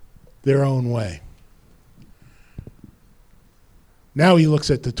their own way. Now he looks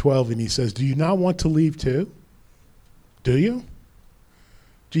at the 12 and he says, do you not want to leave too? Do you?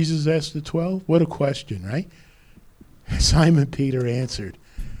 Jesus asked the 12. What a question, right? Simon Peter answered.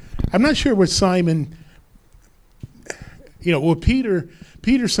 I'm not sure what Simon,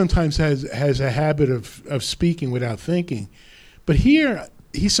 Peter sometimes has a habit of speaking without thinking. But here,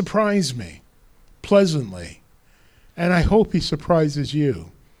 he surprised me pleasantly. And I hope he surprises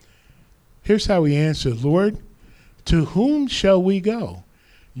you. Here's how he answered, Lord, to whom shall we go?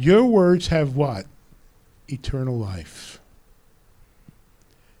 Your words have what? Eternal life.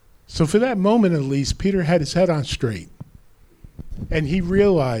 So for that moment at least, Peter had his head on straight. And he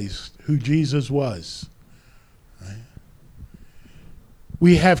realized who Jesus was. Right?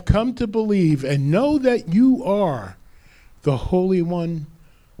 We have come to believe and know that you are the Holy One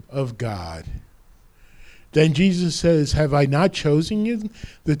of God. Then Jesus says, have I not chosen you,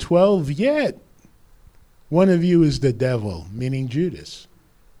 the 12, yet one of you is the devil, meaning Judas,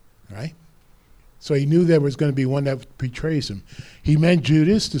 right? So he knew there was going to be one that betrays him. He meant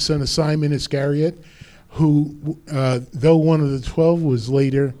Judas, the son of Simon Iscariot, who, though one of the 12, was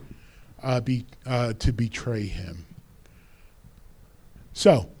later to betray him.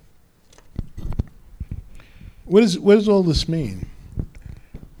 So, what does all this mean?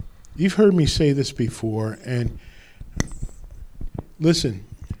 You've heard me say this before, and listen,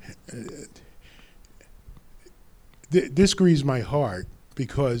 this grieves my heart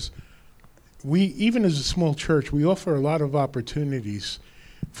because we, even as a small church, we offer a lot of opportunities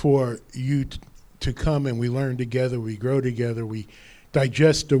for you to come and we learn together, we grow together, we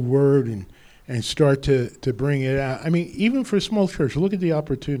digest the word and start to bring it out. I mean, even for a small church, look at the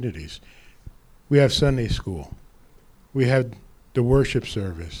opportunities. We have Sunday school. We have the worship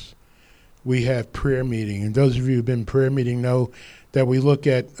service. We have prayer meeting. And those of you who've been prayer meeting know that we look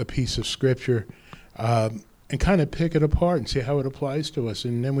at a piece of scripture and kind of pick it apart and see how it applies to us.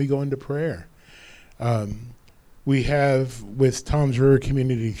 And then we go into prayer. We have, with Toms River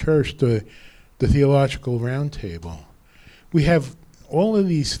Community Church, the Theological Roundtable. We have all of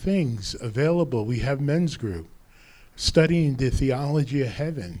these things available. We have men's group, studying the theology of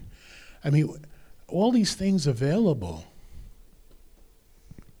heaven. I mean, all these things available.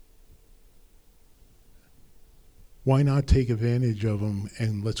 Why not take advantage of them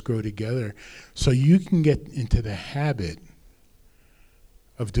and let's grow together so you can get into the habit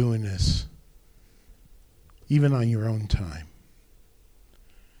of doing this, even on your own time.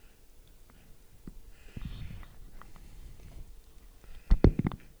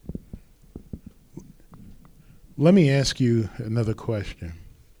 Let me ask you another question.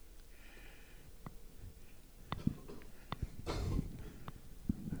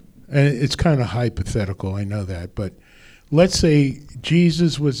 And it's kind of hypothetical, I know that, but let's say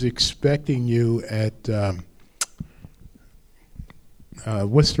Jesus was expecting you at,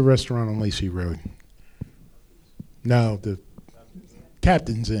 what's the restaurant on Lacey Road? No, the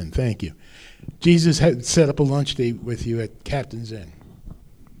Captain's Inn, thank you. Jesus had set up a lunch date with you at Captain's Inn.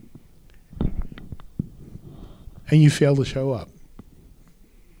 And you fail to show up.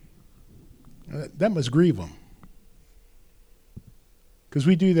 That must grieve him. Because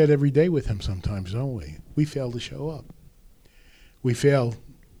we do that every day with him sometimes, don't we? We fail to show up. We fail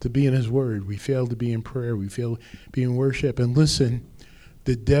to be in his word. We fail to be in prayer. We fail to be in worship. And listen,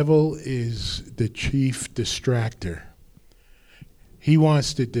 the devil is the chief distractor. He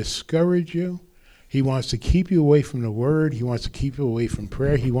wants to discourage you. He wants to keep you away from the word. He wants to keep you away from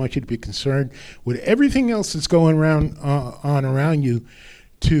prayer. He wants you to be concerned with everything else that's going on around you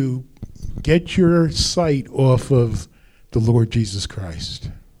to get your sight off of the Lord Jesus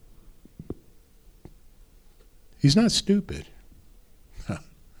Christ. He's not stupid.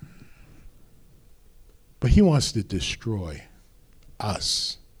 But he wants to destroy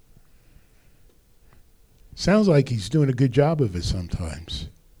us. Sounds like he's doing a good job of it sometimes.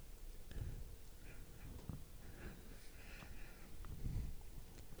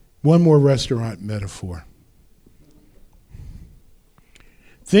 One more restaurant metaphor.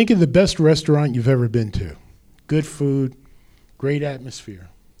 Think of the best restaurant you've ever been to. Good food, great atmosphere,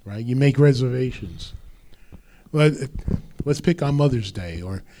 right? You make reservations. Let's pick on Mother's Day,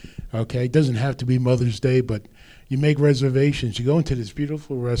 okay, it doesn't have to be Mother's Day, but you make reservations. You go into this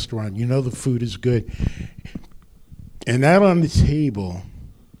beautiful restaurant. You know the food is good. And out on the table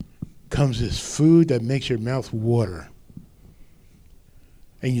comes this food that makes your mouth water.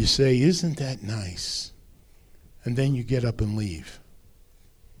 And you say, isn't that nice? And then you get up and leave.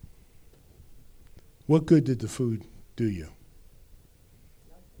 What good did the food do you?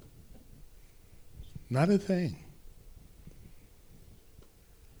 Not a thing.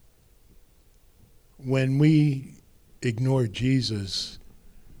 When we ignore Jesus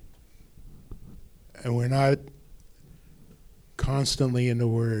and we're not constantly in the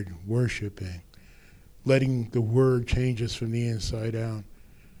Word, worshiping, letting the Word change us from the inside out,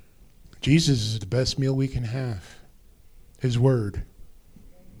 Jesus is the best meal we can have, His Word.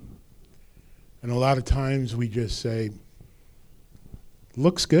 And a lot of times we just say,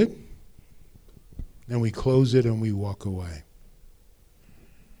 looks good, and we close it and we walk away.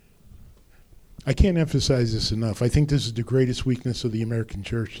 I can't emphasize this enough. I think this is the greatest weakness of the American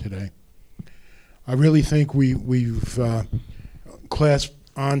church today. I really think we've clasped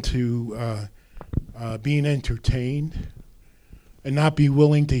onto being entertained and not be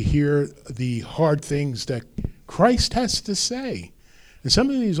willing to hear the hard things that Christ has to say. And some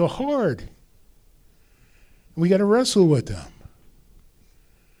of these are hard. We got to wrestle with them.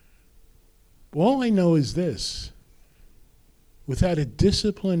 All I know is this. Without a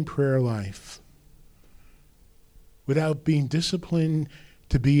disciplined prayer life, without being disciplined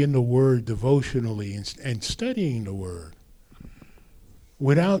to be in the Word devotionally and studying the Word,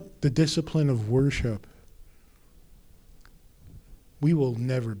 without the discipline of worship, we will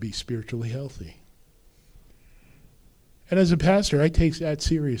never be spiritually healthy. And as a pastor, I take that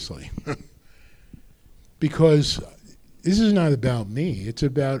seriously. Because this is not about me. It's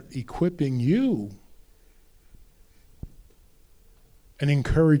about equipping you and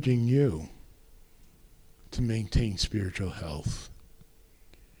encouraging you to maintain spiritual health.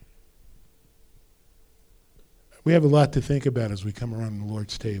 We have a lot to think about as we come around the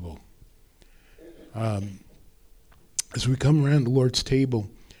Lord's table. As we come around the Lord's table,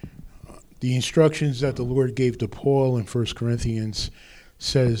 the instructions that the Lord gave to Paul in 1 Corinthians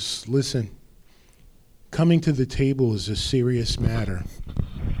says, listen, coming to the table is a serious matter.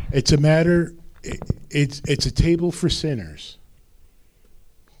 It's a matter, it's a table for sinners.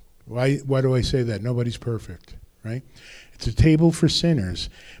 Why do I say that? Nobody's perfect, right? It's a table for sinners,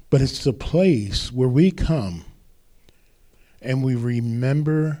 but it's the place where we come and we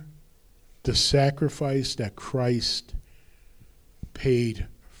remember the sacrifice that Christ paid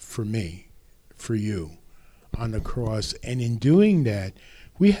for me, for you, on the cross. And in doing that,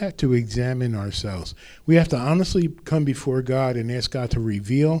 we have to examine ourselves. We have to honestly come before God and ask God to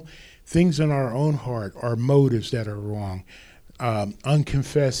reveal things in our own heart, our motives that are wrong,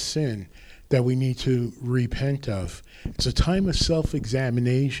 unconfessed sin that we need to repent of. It's a time of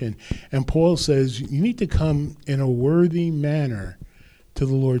self-examination. And Paul says you need to come in a worthy manner to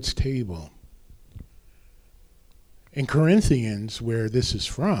the Lord's table. In Corinthians, where this is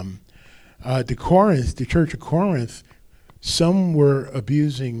from, the church of Corinth, some were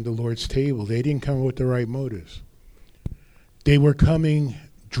abusing the Lord's table. They didn't come with the right motives. They were coming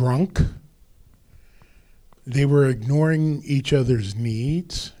drunk. They were ignoring each other's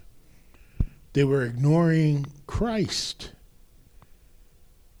needs. They were ignoring Christ.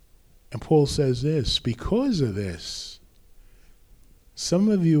 And Paul says this, because of this, some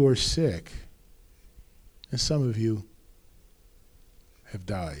of you are sick, and some of you have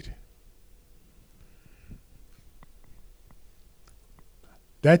died.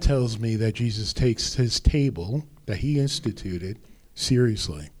 That tells me that Jesus takes his table that he instituted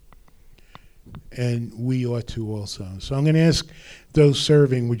seriously. And we ought to also. So I'm going to ask those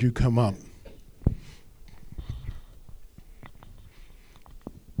serving, would you come up?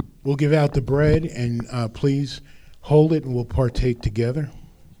 We'll give out the bread, and please hold it and we'll partake together.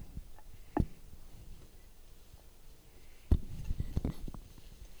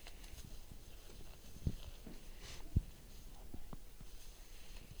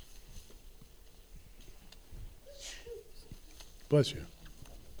 Bless you.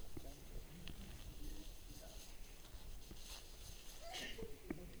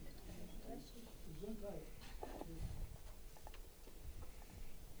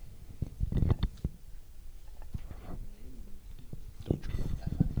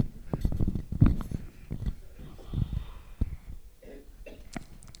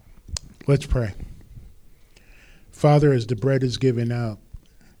 Let's pray. Father, as the bread is given out,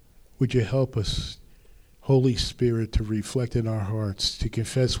 would you help us, Holy Spirit, to reflect in our hearts, to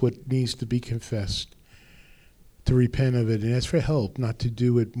confess what needs to be confessed, to repent of it, and ask for help not to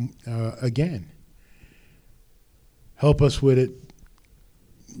do it again. Help us with it.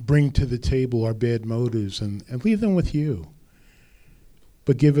 Bring to the table our bad motives and leave them with you.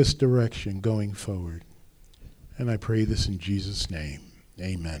 But give us direction going forward. And I pray this in Jesus' name.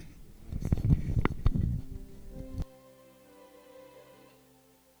 Amen.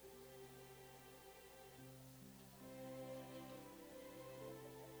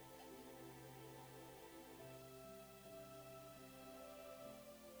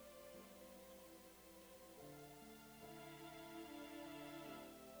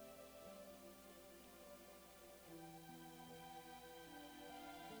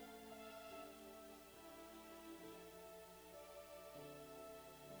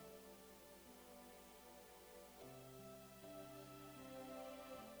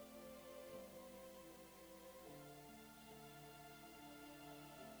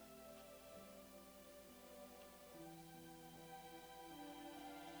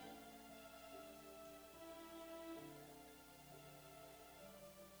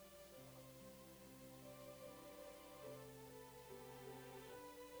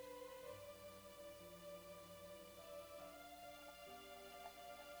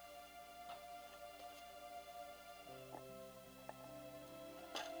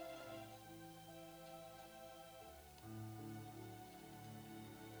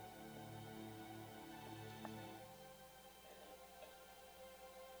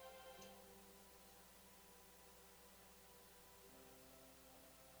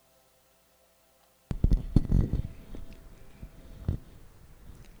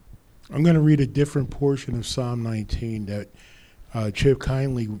 I'm going to read a different portion of Psalm 19 that Chip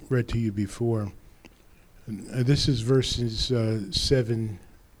kindly read to you before. This is verses 7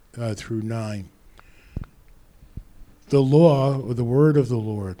 through 9. The law, or the word of the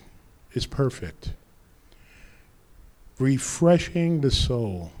Lord, is perfect, refreshing the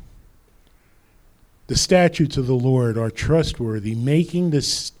soul. The statutes of the Lord are trustworthy, making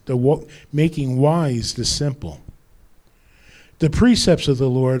wise the simple. The precepts of the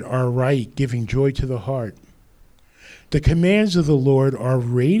Lord are right, giving joy to the heart. The commands of the Lord are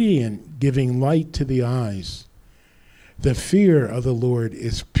radiant, giving light to the eyes. The fear of the Lord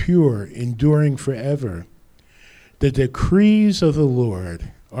is pure, enduring forever. The decrees of the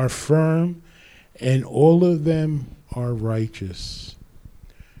Lord are firm, and all of them are righteous.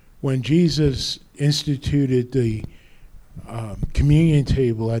 When Jesus instituted the communion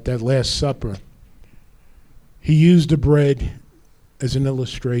table at that Last Supper, he used the bread as an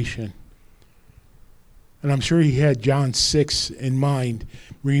illustration. And I'm sure he had John 6 in mind,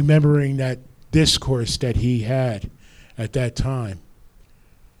 remembering that discourse that he had at that time.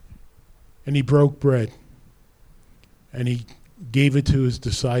 And he broke bread, and he gave it to his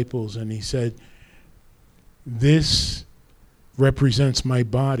disciples, and he said, "This represents my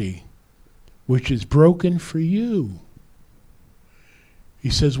body, which is broken for you."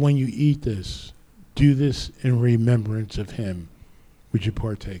 He says, when you eat this, do this in remembrance of him. Would you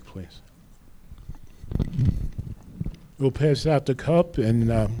partake, please? We'll pass out the cup and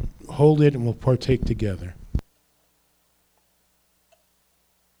hold it, and we'll partake together.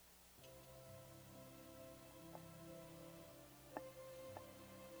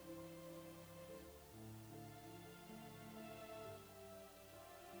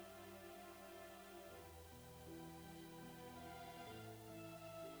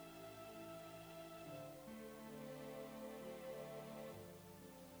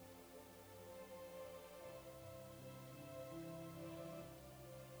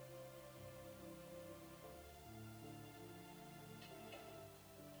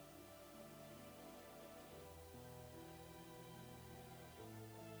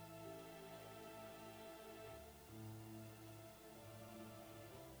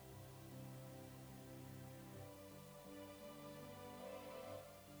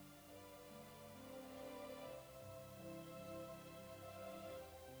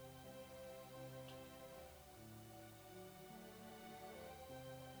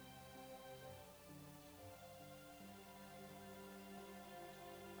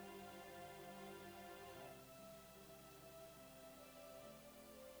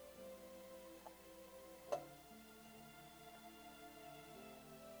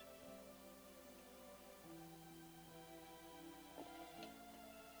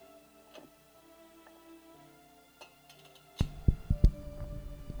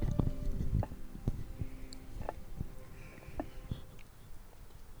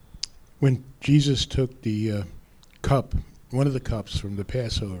 When Jesus took the cup, one of the cups from the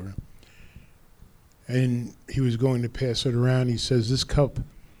Passover, and he was going to pass it around, he says, "This cup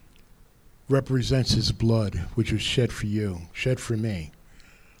represents his blood, which was shed for you, shed for me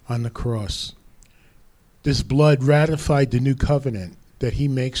on the cross." This blood ratified the new covenant that he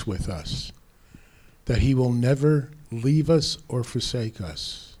makes with us, that he will never leave us or forsake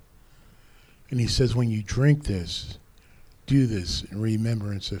us. And he says, when you drink this, do this in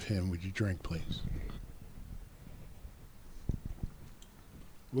remembrance of him. Would you drink, please?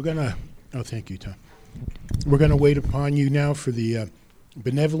 Thank you, Tom. We're going to wait upon you now for the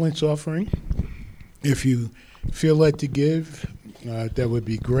benevolence offering. If you feel led to give, that would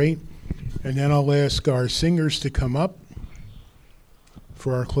be great. And then I'll ask our singers to come up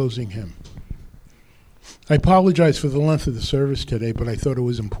for our closing hymn. I apologize for the length of the service today, but I thought it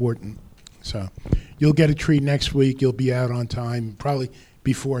was important. So you'll get a treat next week. You'll be out on time, probably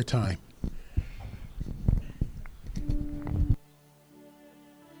before time.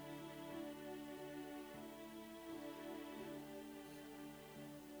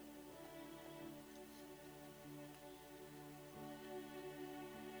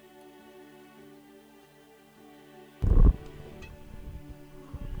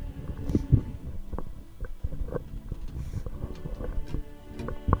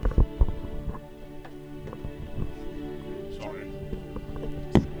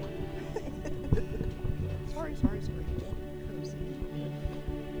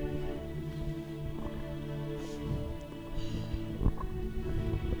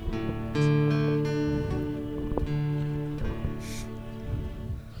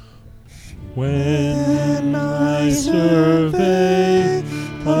 When I survey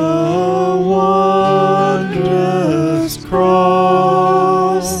the wondrous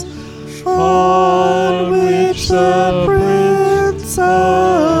cross,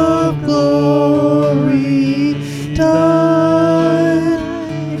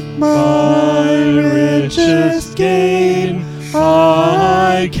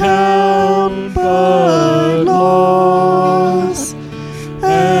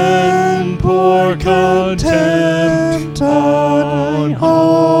 are content on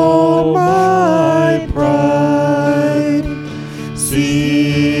all my pride.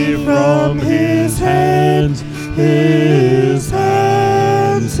 See from his hands,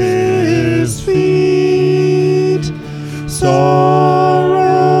 his feet,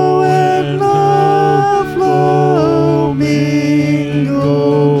 sorrow and love flow mingled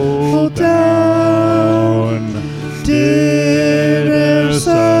down. Did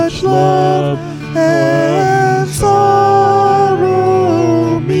such love and sorrow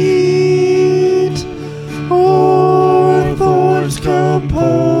meet, or thorns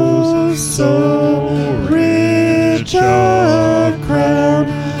compose so rich a crown?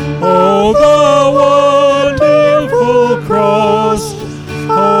 Oh, the wonderful cross,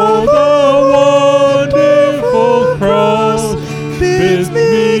 oh, the wonderful cross, bids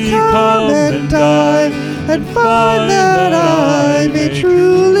me come and die, and find that I may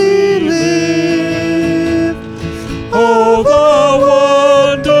truly live. Oh, the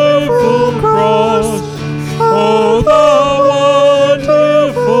wonderful cross, oh, the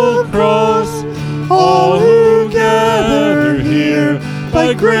wonderful cross, all who gather here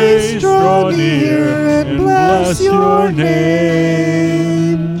by grace draw near and bless your name.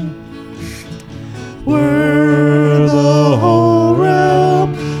 Were the whole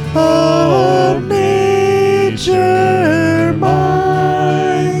realm of nature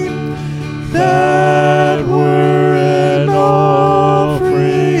mine, that were an offering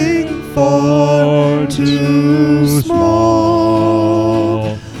far too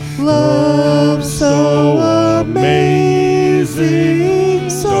small. Love so amazing,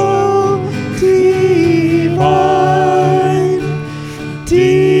 so divine,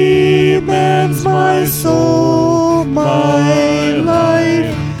 demands my soul, my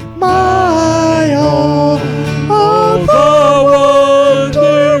life, my all. Oh, the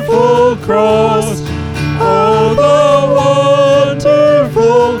wonderful cross, oh, the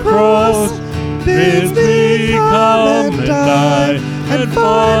wonderful cross, bids me come and die, and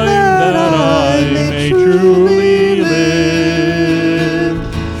find that I may truly live.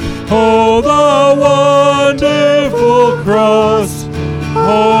 Oh, the wonderful cross,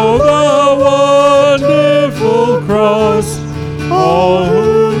 oh, the wonderful cross, all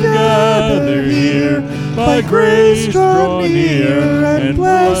who gather here by grace draw near and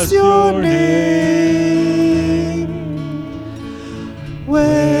bless your name.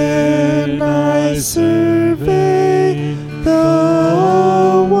 When I survey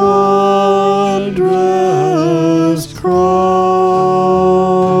the wondrous cross.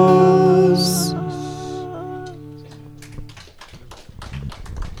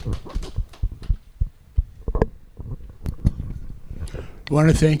 I want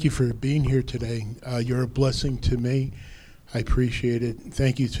to thank you for being here today. You're a blessing to me. I appreciate it.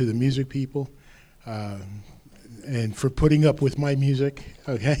 Thank you to the music people and for putting up with my music.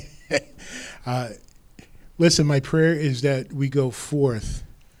 Okay. Listen, my prayer is that we go forth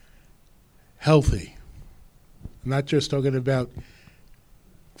healthy. I'm not just talking about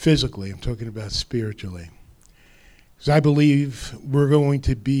physically, I'm talking about spiritually. Because I believe we're going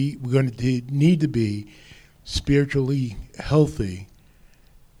to need to be spiritually healthy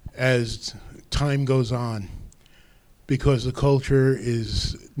as time goes on, because the culture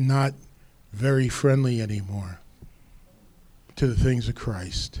is not very friendly anymore to the things of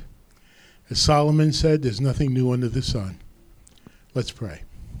Christ. As Solomon said, there's nothing new under the sun. Let's pray.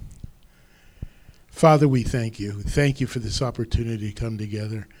 Father, we thank you. Thank you for this opportunity to come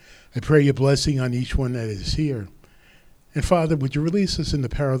together. I pray your blessing on each one that is here. And Father, would you release us in the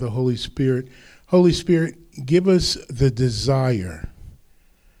power of the Holy Spirit? Holy Spirit, give us the desire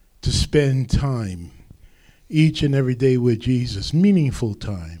to spend time each and every day with Jesus, meaningful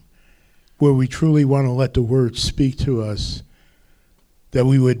time, where we truly want to let the Word speak to us, that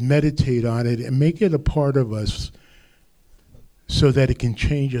we would meditate on it and make it a part of us so that it can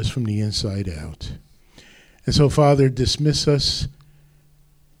change us from the inside out. And so, Father, dismiss us.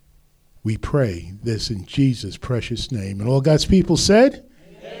 We pray this in Jesus' precious name. And all God's people said?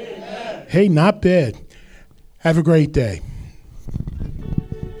 Amen. Hey, not bad. Have a great day.